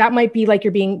you. Like that might be like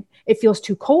it feels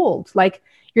too cold. Like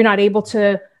you're not able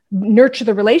to nurture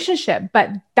the relationship,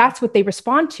 but that's what they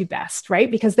respond to best, right?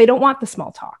 Because they don't want the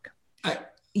small talk.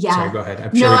 Sorry, go ahead.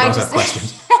 I'm sure we both have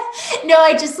questions.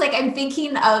 I'm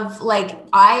thinking of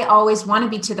I always want to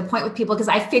be to the point with people because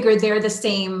I figure they're the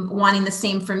same, wanting the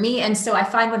same for me. And so I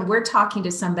find when we're talking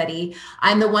to somebody,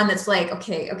 I'm the one that's like,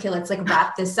 okay, let's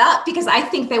wrap this up because I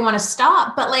think they want to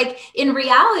stop. But in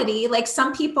reality,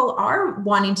 some people are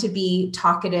wanting to be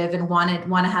talkative and want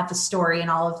to have the story and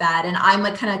all of that. And I'm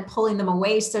kind of pulling them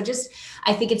away. So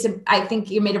I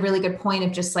think you made a really good point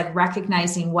of just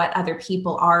recognizing what other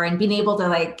people are and being able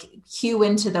to cue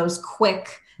into those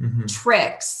quick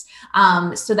tricks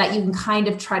so that you can kind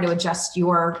of try to adjust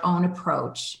your own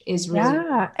approach is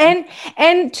really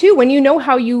and too, when you know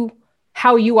how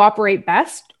you operate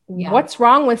best, what's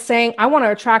wrong with saying, I want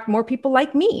to attract more people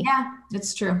like me? Yeah,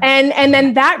 that's true. And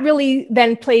then that really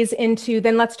then plays into,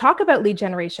 then let's talk about lead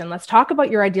generation. Let's talk about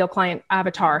your ideal client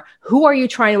avatar. Who are you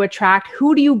trying to attract?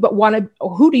 Who do you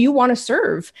want to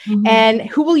serve? And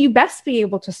who will you best be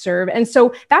able to serve? And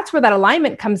so that's where that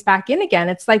alignment comes back in again.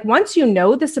 It's like, once you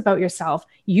know this about yourself,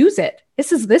 use it.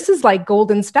 This is like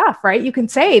golden stuff, right? You can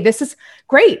say, this is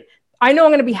great. I know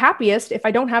I'm going to be happiest if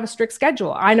I don't have a strict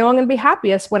schedule. I know I'm going to be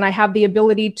happiest when I have the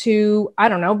ability to,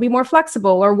 be more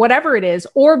flexible or whatever it is,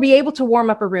 or be able to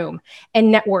warm up a room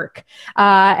and network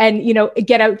and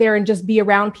get out there and just be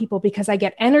around people because I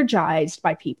get energized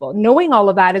by people. Knowing all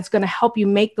of that is going to help you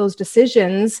make those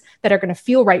decisions that are going to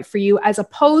feel right for you, as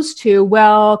opposed to,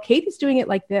 well, Katie's doing it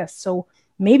like this, so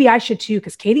maybe I should too,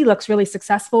 because Katie looks really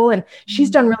successful and she's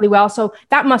done really well. So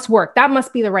that must work. That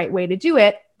must be the right way to do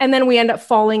it. And then we end up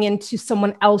falling into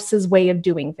someone else's way of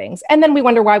doing things. And then we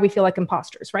wonder why we feel like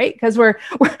imposters, right? Because we're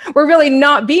really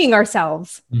not being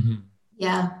ourselves.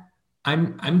 Yeah.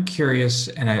 I'm curious,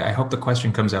 and I hope the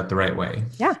question comes out the right way.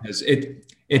 Yeah. Because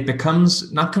it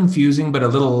becomes not confusing, but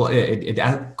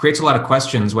it creates a lot of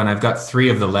questions when I've got 3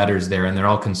 of the letters there and they're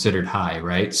all considered high,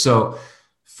 right? So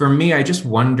for me, I just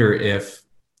wonder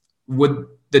would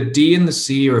the D and the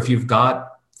C, or if you've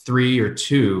got 3 or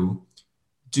 2,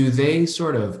 do they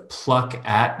sort of pluck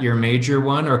at your major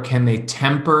one, or can they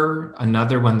temper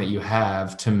another one that you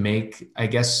have to make, I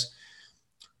guess,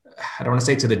 I don't want to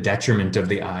say to the detriment of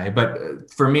the I,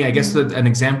 but for me, I guess an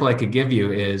example I could give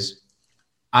you is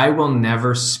I will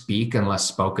never speak unless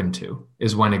spoken to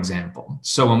is one example.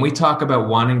 So when we talk about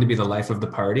wanting to be the life of the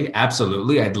party,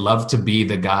 absolutely. I'd love to be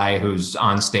the guy who's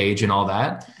on stage and all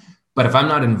that. But if I'm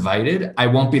not invited, I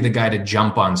won't be the guy to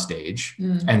jump on stage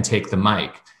and take the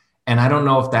mic. And I don't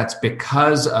know if that's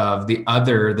because of the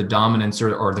dominance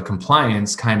or the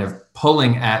compliance kind of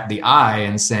pulling at the I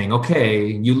and saying, okay,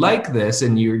 you like this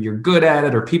and you're good at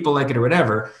it, or people like it or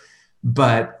whatever.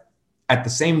 But at the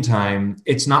same time,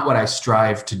 it's not what I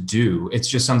strive to do. It's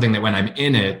just something that when I'm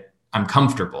in it, I'm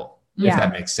comfortable, if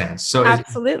that makes sense. So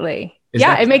absolutely.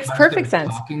 It makes perfect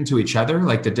sense. Talking to each other,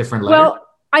 like the different letters. Well,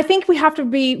 I think we have to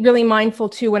be really mindful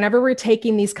too, whenever we're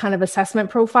taking these kind of assessment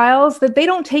profiles, that they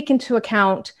don't take into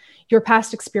account your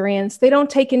past experience. They don't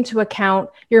take into account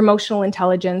your emotional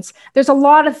intelligence. There's a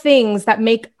lot of things that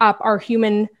make up our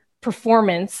human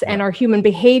performance and our human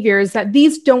behaviors that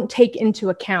these don't take into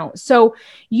account. So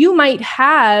you might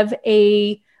have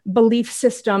a belief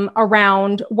system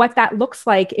around what that looks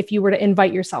like if you were to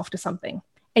invite yourself to something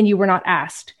and you were not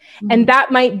asked. And that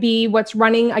might be what's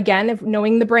running, again, of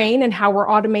knowing the brain and how we're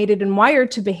automated and wired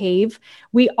to behave.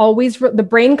 The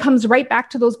brain comes right back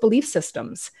to those belief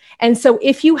systems. And so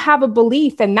if you have a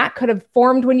belief, and that could have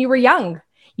formed when you were young,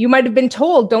 you might have been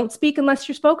told, don't speak unless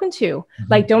you're spoken to.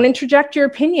 Like, don't interject your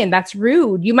opinion. That's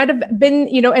rude. You might have been,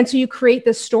 and so you create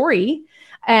this story,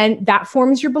 and that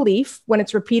forms your belief when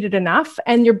it's repeated enough,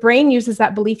 and your brain uses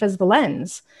that belief as the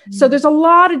lens. So there's a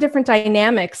lot of different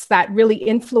dynamics that really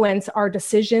influence our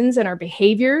decisions and our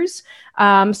behaviors.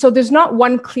 So there's not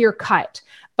one clear cut,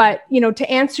 but,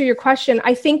 to answer your question,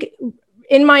 I think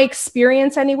in my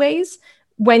experience anyways,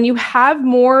 when you have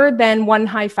more than one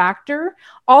high factor,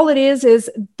 all it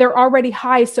is they're already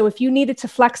high. So if you needed to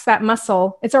flex that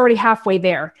muscle, it's already halfway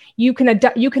there. You can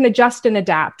adjust and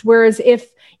adapt. Whereas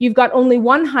if you've got only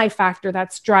one high factor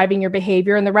that's driving your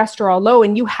behavior and the rest are all low,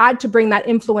 and you had to bring that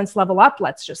influence level up,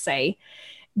 let's just say,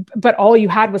 but all you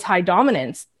had was high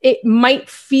dominance, it might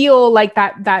feel like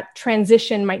that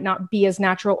transition might not be as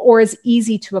natural or as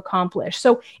easy to accomplish.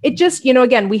 So it just,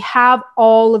 again, we have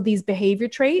all of these behavior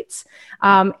traits.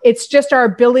 It's just our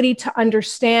ability to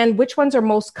understand which ones are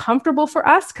most comfortable for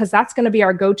us, because that's going to be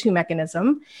our go-to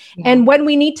mechanism. And when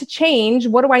we need to change,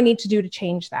 what do I need to do to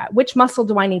change that? Which muscle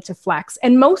do I need to flex?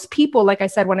 And most people, like I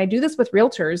said, when I do this with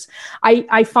realtors,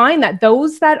 I find that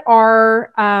those that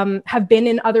are have been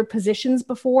in other positions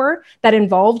before that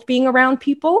involved being around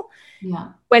people,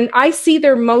 when I see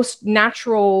their most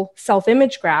natural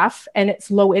self-image graph and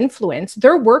it's low influence,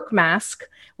 their work mask,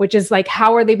 which is like,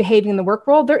 how are they behaving in the work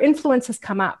world? Their influence has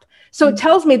come up. So it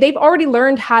tells me they've already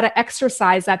learned how to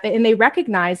exercise that. And they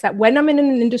recognize that when I'm in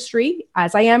an industry,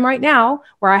 as I am right now,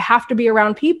 where I have to be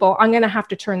around people, I'm going to have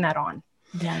to turn that on.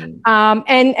 Right.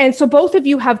 And so both of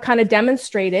you have kind of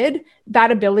demonstrated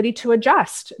that ability to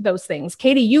adjust those things.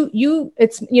 Katie,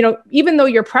 it's, even though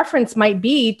your preference might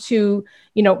be to,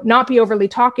 not be overly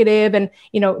talkative and,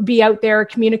 be out there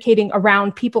communicating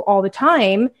around people all the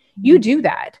time, you do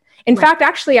that. In fact,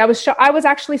 actually, I was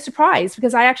actually surprised,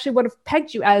 because I actually would have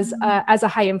pegged you as a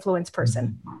high influence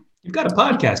person. You've got a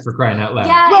podcast, for crying out loud.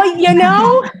 Yeah. Well,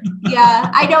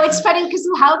 Yeah, I know. It's funny because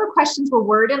how the questions were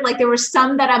worded, like there were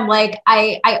some that I'm like,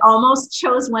 I almost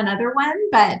chose one other one,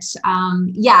 but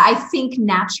I think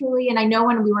naturally, and I know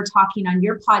when we were talking on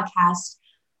your podcast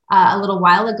a little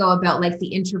while ago about like the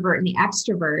introvert and the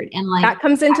extrovert, and like that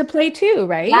comes into play too,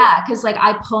 right? Yeah, because like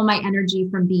I pull my energy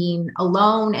from being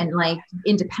alone and like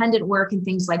independent work and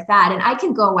things like that, and I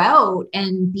can go out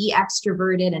and be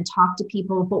extroverted and talk to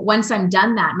people, but once I'm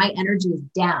done that, my energy is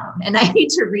down and I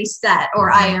need to reset,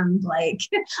 or I am like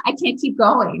I can't keep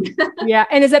going. Yeah,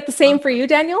 and is that the same for you,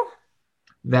 Daniel?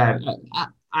 That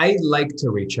I like to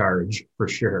recharge for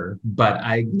sure, but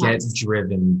I get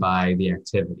driven by the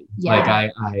activity. Yeah.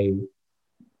 Like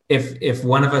if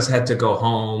one of us had to go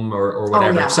home or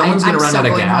whatever, if someone's going to run out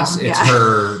of gas, it's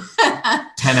her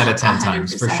 10 out of 10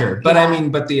 times for sure. But I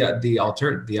mean, but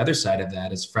the other side of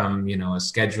that is from, a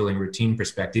scheduling routine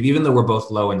perspective, even though we're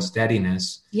both low in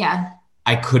steadiness. Yeah.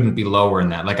 I couldn't be lower in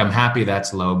that. Like, I'm happy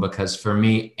that's low, because for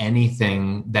me,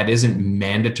 anything that isn't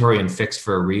mandatory and fixed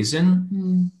for a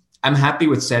reason, I'm happy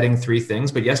with setting 3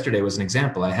 things, but yesterday was an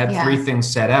example. I had 3 things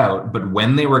set out, but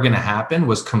when they were going to happen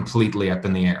was completely up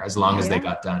in the air as long as they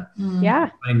got done. Yeah.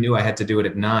 If I knew I had to do it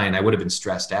at 9, I would have been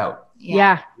stressed out.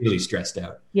 Yeah. Really stressed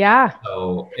out. Yeah.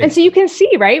 So you can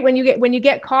see, right? When you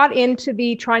get caught into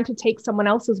the trying to take someone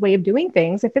else's way of doing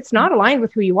things, if it's not aligned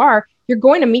with who you are, you're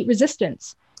going to meet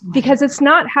resistance. because it's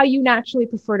not how you naturally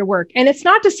prefer to work. And it's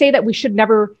not to say that we should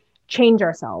never change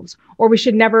ourselves or we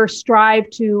should never strive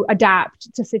to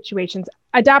adapt to situations.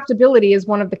 Adaptability is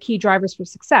one of the key drivers for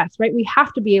success, right? We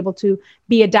have to be able to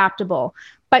be adaptable.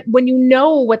 But when you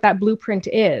know what that blueprint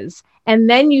is, and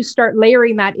then you start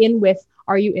layering that in with,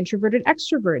 are you introverted,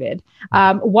 extroverted?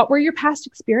 What were your past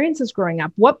experiences growing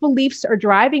up? What beliefs are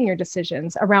driving your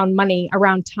decisions around money,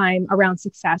 around time, around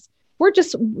success?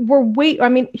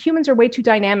 Humans are way too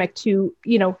dynamic to,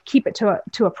 keep it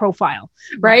to a profile,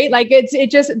 right? Like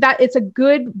it's a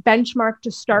good benchmark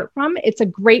to start from. It's a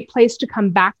great place to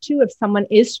come back to if someone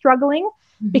is struggling,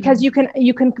 because you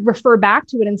can refer back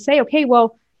to it and say, okay,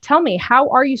 well, tell me, how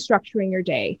are you structuring your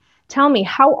day? Tell me,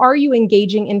 how are you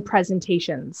engaging in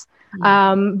presentations?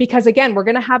 Because again, we're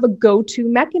going to have a go-to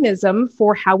mechanism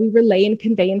for how we relay and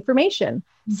convey information.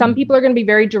 Some people are going to be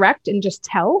very direct and just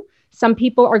tell. Some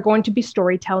people are going to be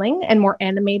storytelling and more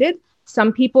animated.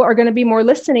 Some people are going to be more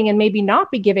listening and maybe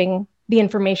not be giving the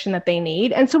information that they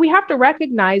need. And so we have to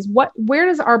recognize where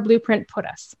does our blueprint put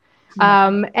us?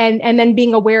 And then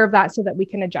being aware of that so that we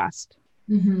can adjust.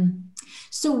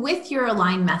 So with your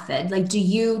Align method, like, do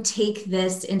you take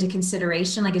this into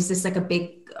consideration? Like, is this like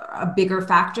a bigger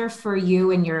factor for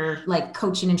you in your like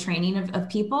coaching and training of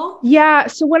people? Yeah.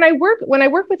 So when I work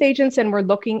with agents and we're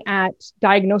looking at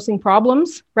diagnosing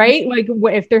problems, right? Like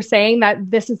if they're saying that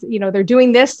this is, they're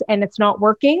doing this and it's not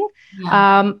working,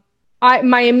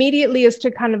 my immediately is to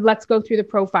kind of let's go through the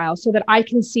profile so that I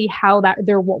can see how that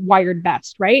they're wired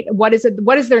best, right? What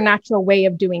is their natural way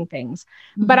of doing things?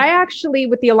 But I actually,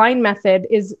 with the Align method,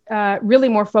 is really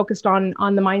more focused on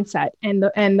the mindset and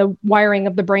the wiring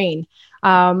of the brain,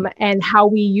 and how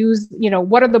we use,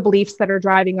 what are the beliefs that are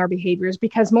driving our behaviors?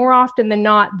 Because more often than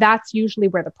not, that's usually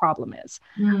where the problem is.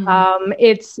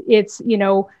 It's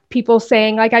people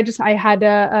saying, like, I had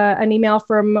an email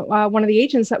from one of the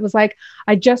agents that was like,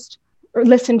 I just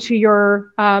listened to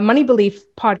your money belief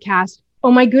podcast.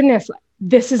 Oh my goodness,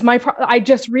 this is I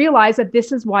just realized that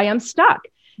this is why I'm stuck.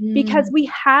 Because we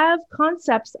have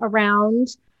concepts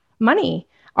around money.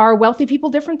 Are wealthy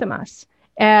people different than us?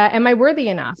 Am I worthy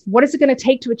enough? What is it going to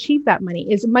take to achieve that money?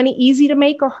 Is money easy to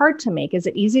make or hard to make? Is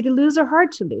it easy to lose or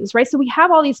hard to lose, right? So we have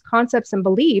all these concepts and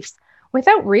beliefs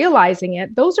without realizing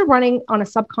it. Those are running on a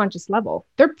subconscious level.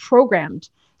 They're programmed.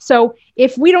 So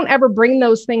if we don't ever bring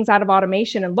those things out of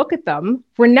automation and look at them,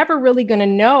 we're never really going to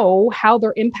know how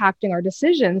they're impacting our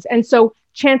decisions. And so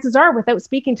chances are, without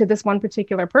speaking to this one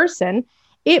particular person,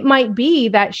 it might be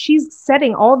that she's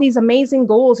setting all these amazing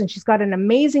goals and she's got an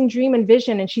amazing dream and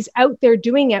vision and she's out there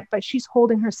doing it, but she's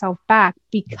holding herself back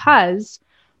because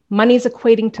money's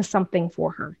equating to something for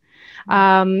her.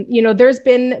 There's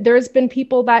been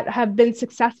people that have been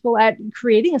successful at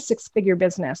creating a 6-figure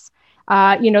business.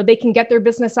 They can get their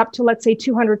business up to, let's say,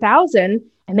 200,000,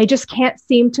 and they just can't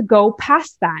seem to go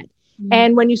past that.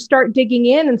 And when you start digging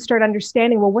in and start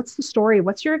understanding, well, what's the story?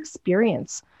 What's your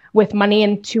experience with money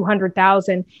and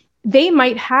 200,000? They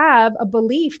might have a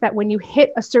belief that when you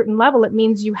hit a certain level, it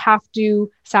means you have to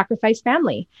sacrifice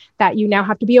family, that you now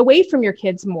have to be away from your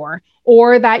kids more,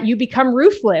 or that you become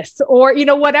ruthless, or,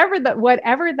 whatever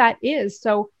that is.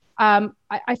 So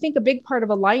I think a big part of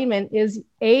alignment is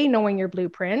knowing your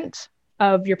blueprint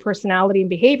of your personality and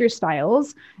behavior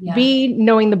styles, B,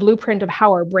 knowing the blueprint of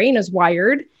how our brain is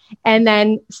wired, and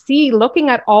then C, looking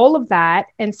at all of that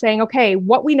and saying, okay,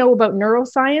 what we know about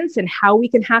neuroscience and how we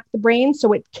can hack the brain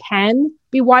so it can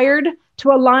be wired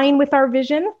to align with our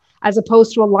vision, as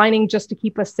opposed to aligning just to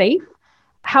keep us safe.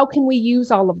 How can we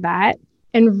use all of that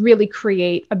and really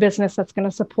create a business that's going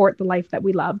to support the life that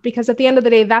we love? Because at the end of the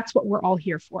day, that's what we're all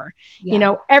here for.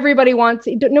 Everybody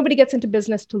nobody gets into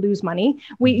business to lose money.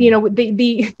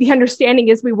 The understanding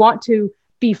is we want to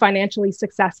be financially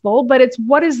successful, but it's,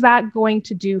 what is that going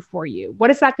to do for you?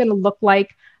 What is that going to look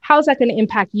like? How is that going to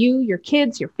impact you, your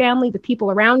kids, your family, the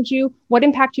people around you? What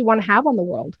impact you want to have on the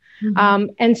world?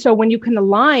 And so when you can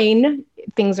align,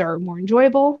 things are more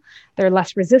enjoyable, they're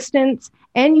less resistant,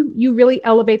 and you really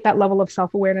elevate that level of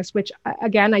self-awareness, which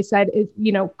again, I said,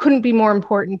 couldn't be more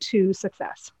important to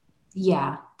success.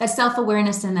 Yeah, that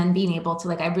self-awareness, and then being able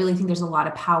to, I really think there's a lot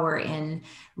of power in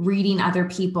reading other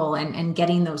people and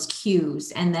getting those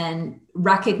cues, and then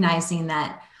recognizing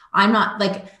that I'm not,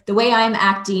 the way I'm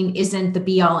acting isn't the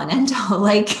be all and end all.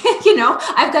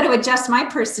 I've got to adjust my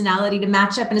personality to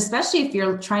match up. And especially if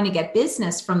you're trying to get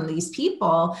business from these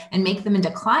people and make them into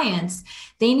clients,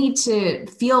 they need to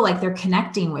feel like they're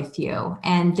connecting with you.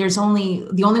 And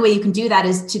the only way you can do that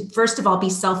is to, first of all, be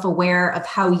self-aware of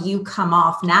how you come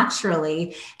off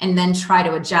naturally, and then try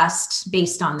to adjust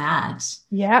based on that.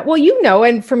 Yeah. Well,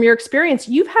 and from your experience,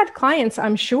 you've had clients,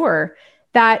 I'm sure,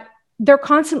 that they're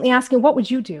constantly asking, what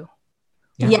would you do?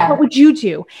 Yeah. What would you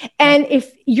do? And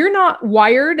if you're not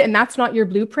wired and that's not your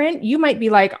blueprint, you might be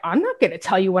like, I'm not going to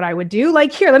tell you what I would do.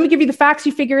 Like, here, let me give you the facts,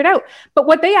 you figure it out. But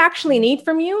what they actually need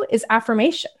from you is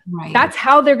affirmation. Right. That's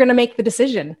how they're going to make the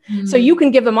decision. So you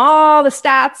can give them all the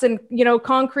stats and,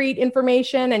 concrete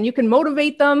information, and you can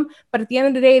motivate them. But at the end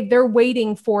of the day, they're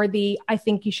waiting for I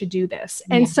think you should do this.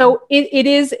 And so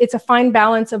it's a fine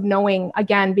balance of knowing,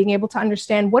 again, being able to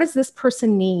understand, what does this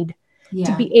person need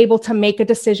to be able to make a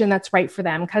decision that's right for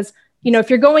them? Because, if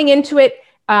you're going into it,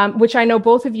 which I know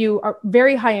both of you are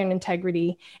very high in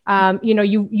integrity,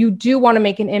 you do want to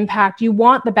make an impact. You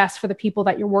want the best for the people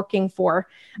that you're working for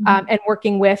and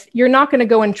working with. You're not going to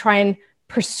go and try and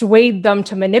persuade them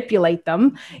to manipulate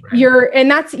them. Right. And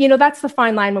that's the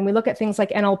fine line when we look at things like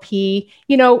NLP.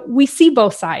 We see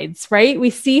both sides, right? We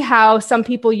see how some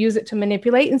people use it to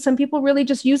manipulate and some people really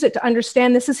just use it to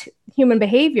understand this is human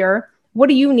behavior. What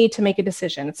do you need to make a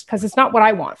decision? It's because it's not what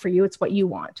I want for you. It's what you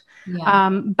want. Yeah.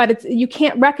 But you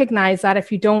can't recognize that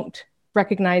if you don't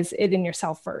recognize it in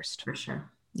yourself first. For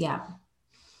sure. Yeah.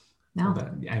 No.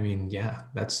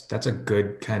 That's a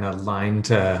good kind of line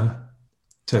to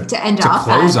end off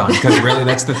close on, because really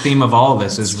that's the theme of all of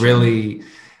this is really,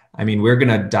 we're going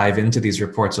to dive into these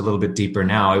reports a little bit deeper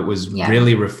now. It was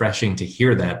really refreshing to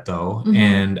hear that, though. Mm-hmm.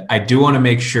 And I do want to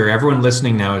make sure everyone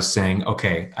listening now is saying,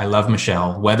 okay, I love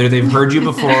Michelle, whether they've heard you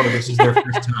before or this is their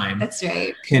first time. That's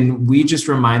right. Can we just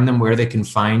remind them where they can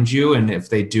find you? And if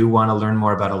they do want to learn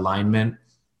more about alignment,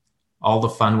 all the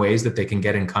fun ways that they can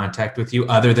get in contact with you,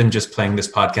 other than just playing this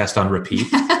podcast on repeat?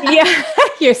 Yeah.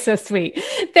 You're so sweet.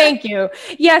 Thank you.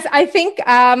 Yes, I think,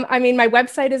 my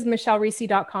website is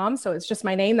michellereese.com. So it's just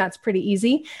my name. That's pretty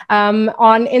easy. On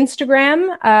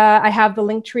Instagram, I have the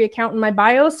Linktree account in my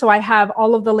bio. So I have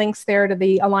all of the links there to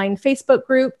the Align Facebook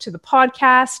group, to the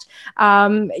podcast,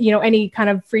 any kind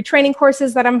of free training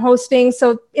courses that I'm hosting.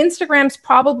 So Instagram's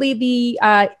probably the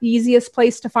easiest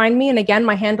place to find me. And again,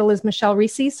 my handle is Michelle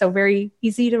Reese. So very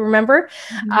easy to remember.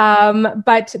 Mm-hmm.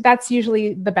 But that's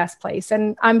usually the best place.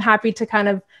 And I'm happy to kind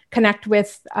of connect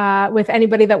with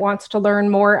anybody that wants to learn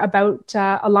more about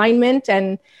alignment.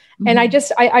 And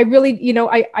I really,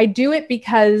 I do it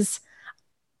because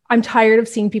I'm tired of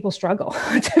seeing people struggle,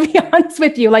 to be honest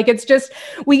with you. Like, it's just,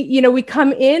 we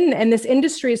come in and this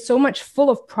industry is so much full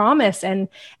of promise and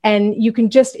you can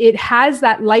it has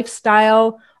that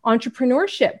lifestyle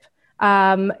entrepreneurship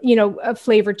a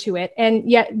flavor to it. And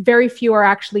yet very few are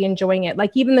actually enjoying it.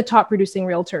 Like even the top producing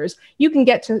realtors, you can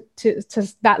get to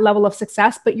that level of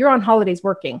success, but you're on holidays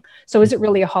working. So is it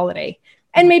really a holiday?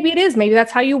 And maybe it is, maybe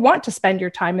that's how you want to spend your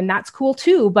time. And that's cool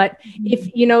too. But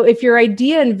if your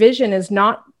idea and vision is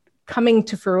not coming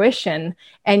to fruition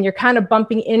and you're kind of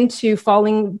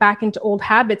falling back into old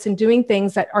habits and doing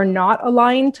things that are not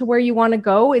aligned to where you want to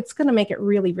go, it's going to make it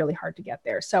really, really hard to get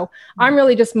there. So I'm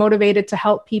really just motivated to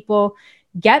help people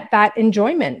get that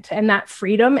enjoyment and that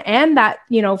freedom and that,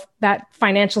 that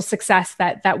financial success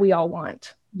that we all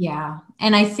want. Yeah.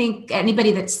 And I think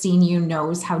anybody that's seen you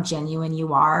knows how genuine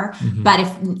you are. Mm-hmm. But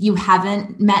if you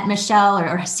haven't met Michelle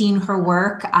or seen her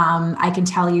work, I can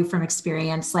tell you from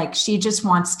experience, like she just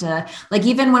wants to, like,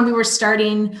 even when we were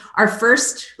starting our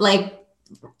first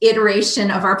iteration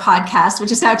of our podcast,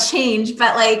 which is now changed,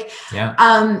 but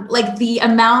the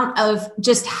amount of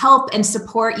just help and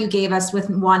support you gave us with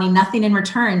wanting nothing in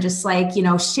return, just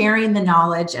sharing the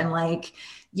knowledge and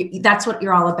that's what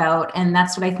you're all about. And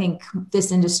that's what I think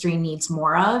this industry needs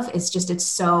more of. It's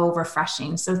so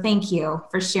refreshing. So thank you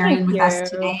for sharing with us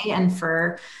today and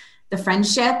for the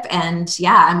friendship. And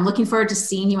I'm looking forward to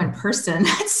seeing you in person.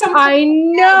 I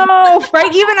know,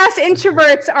 right? Even us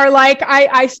introverts are like,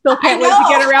 I still can't wait to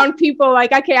get around people.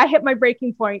 Like, okay, I hit my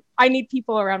breaking point. I need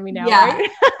people around me now, right?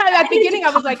 At the beginning, I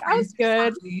was like, I was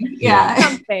good.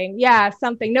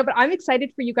 Something. No, but I'm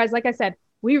excited for you guys. Like I said,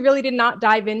 we really did not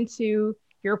dive into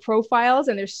your profiles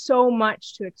and there's so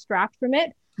much to extract from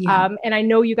it. Yeah. And I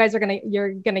know you guys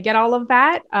you're gonna get all of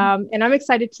that. And I'm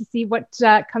excited to see what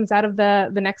comes out of the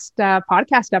next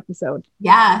podcast episode.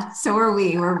 Yeah, so are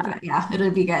we. It'll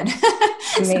be good.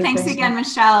 So thanks again,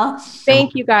 Michelle.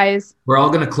 Thank you guys. We're all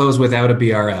gonna close without a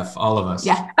BRF, all of us.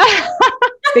 Yeah.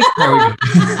 There we go.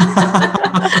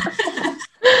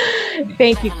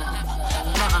 Thank you.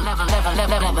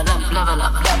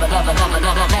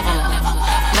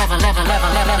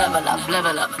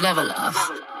 Level up.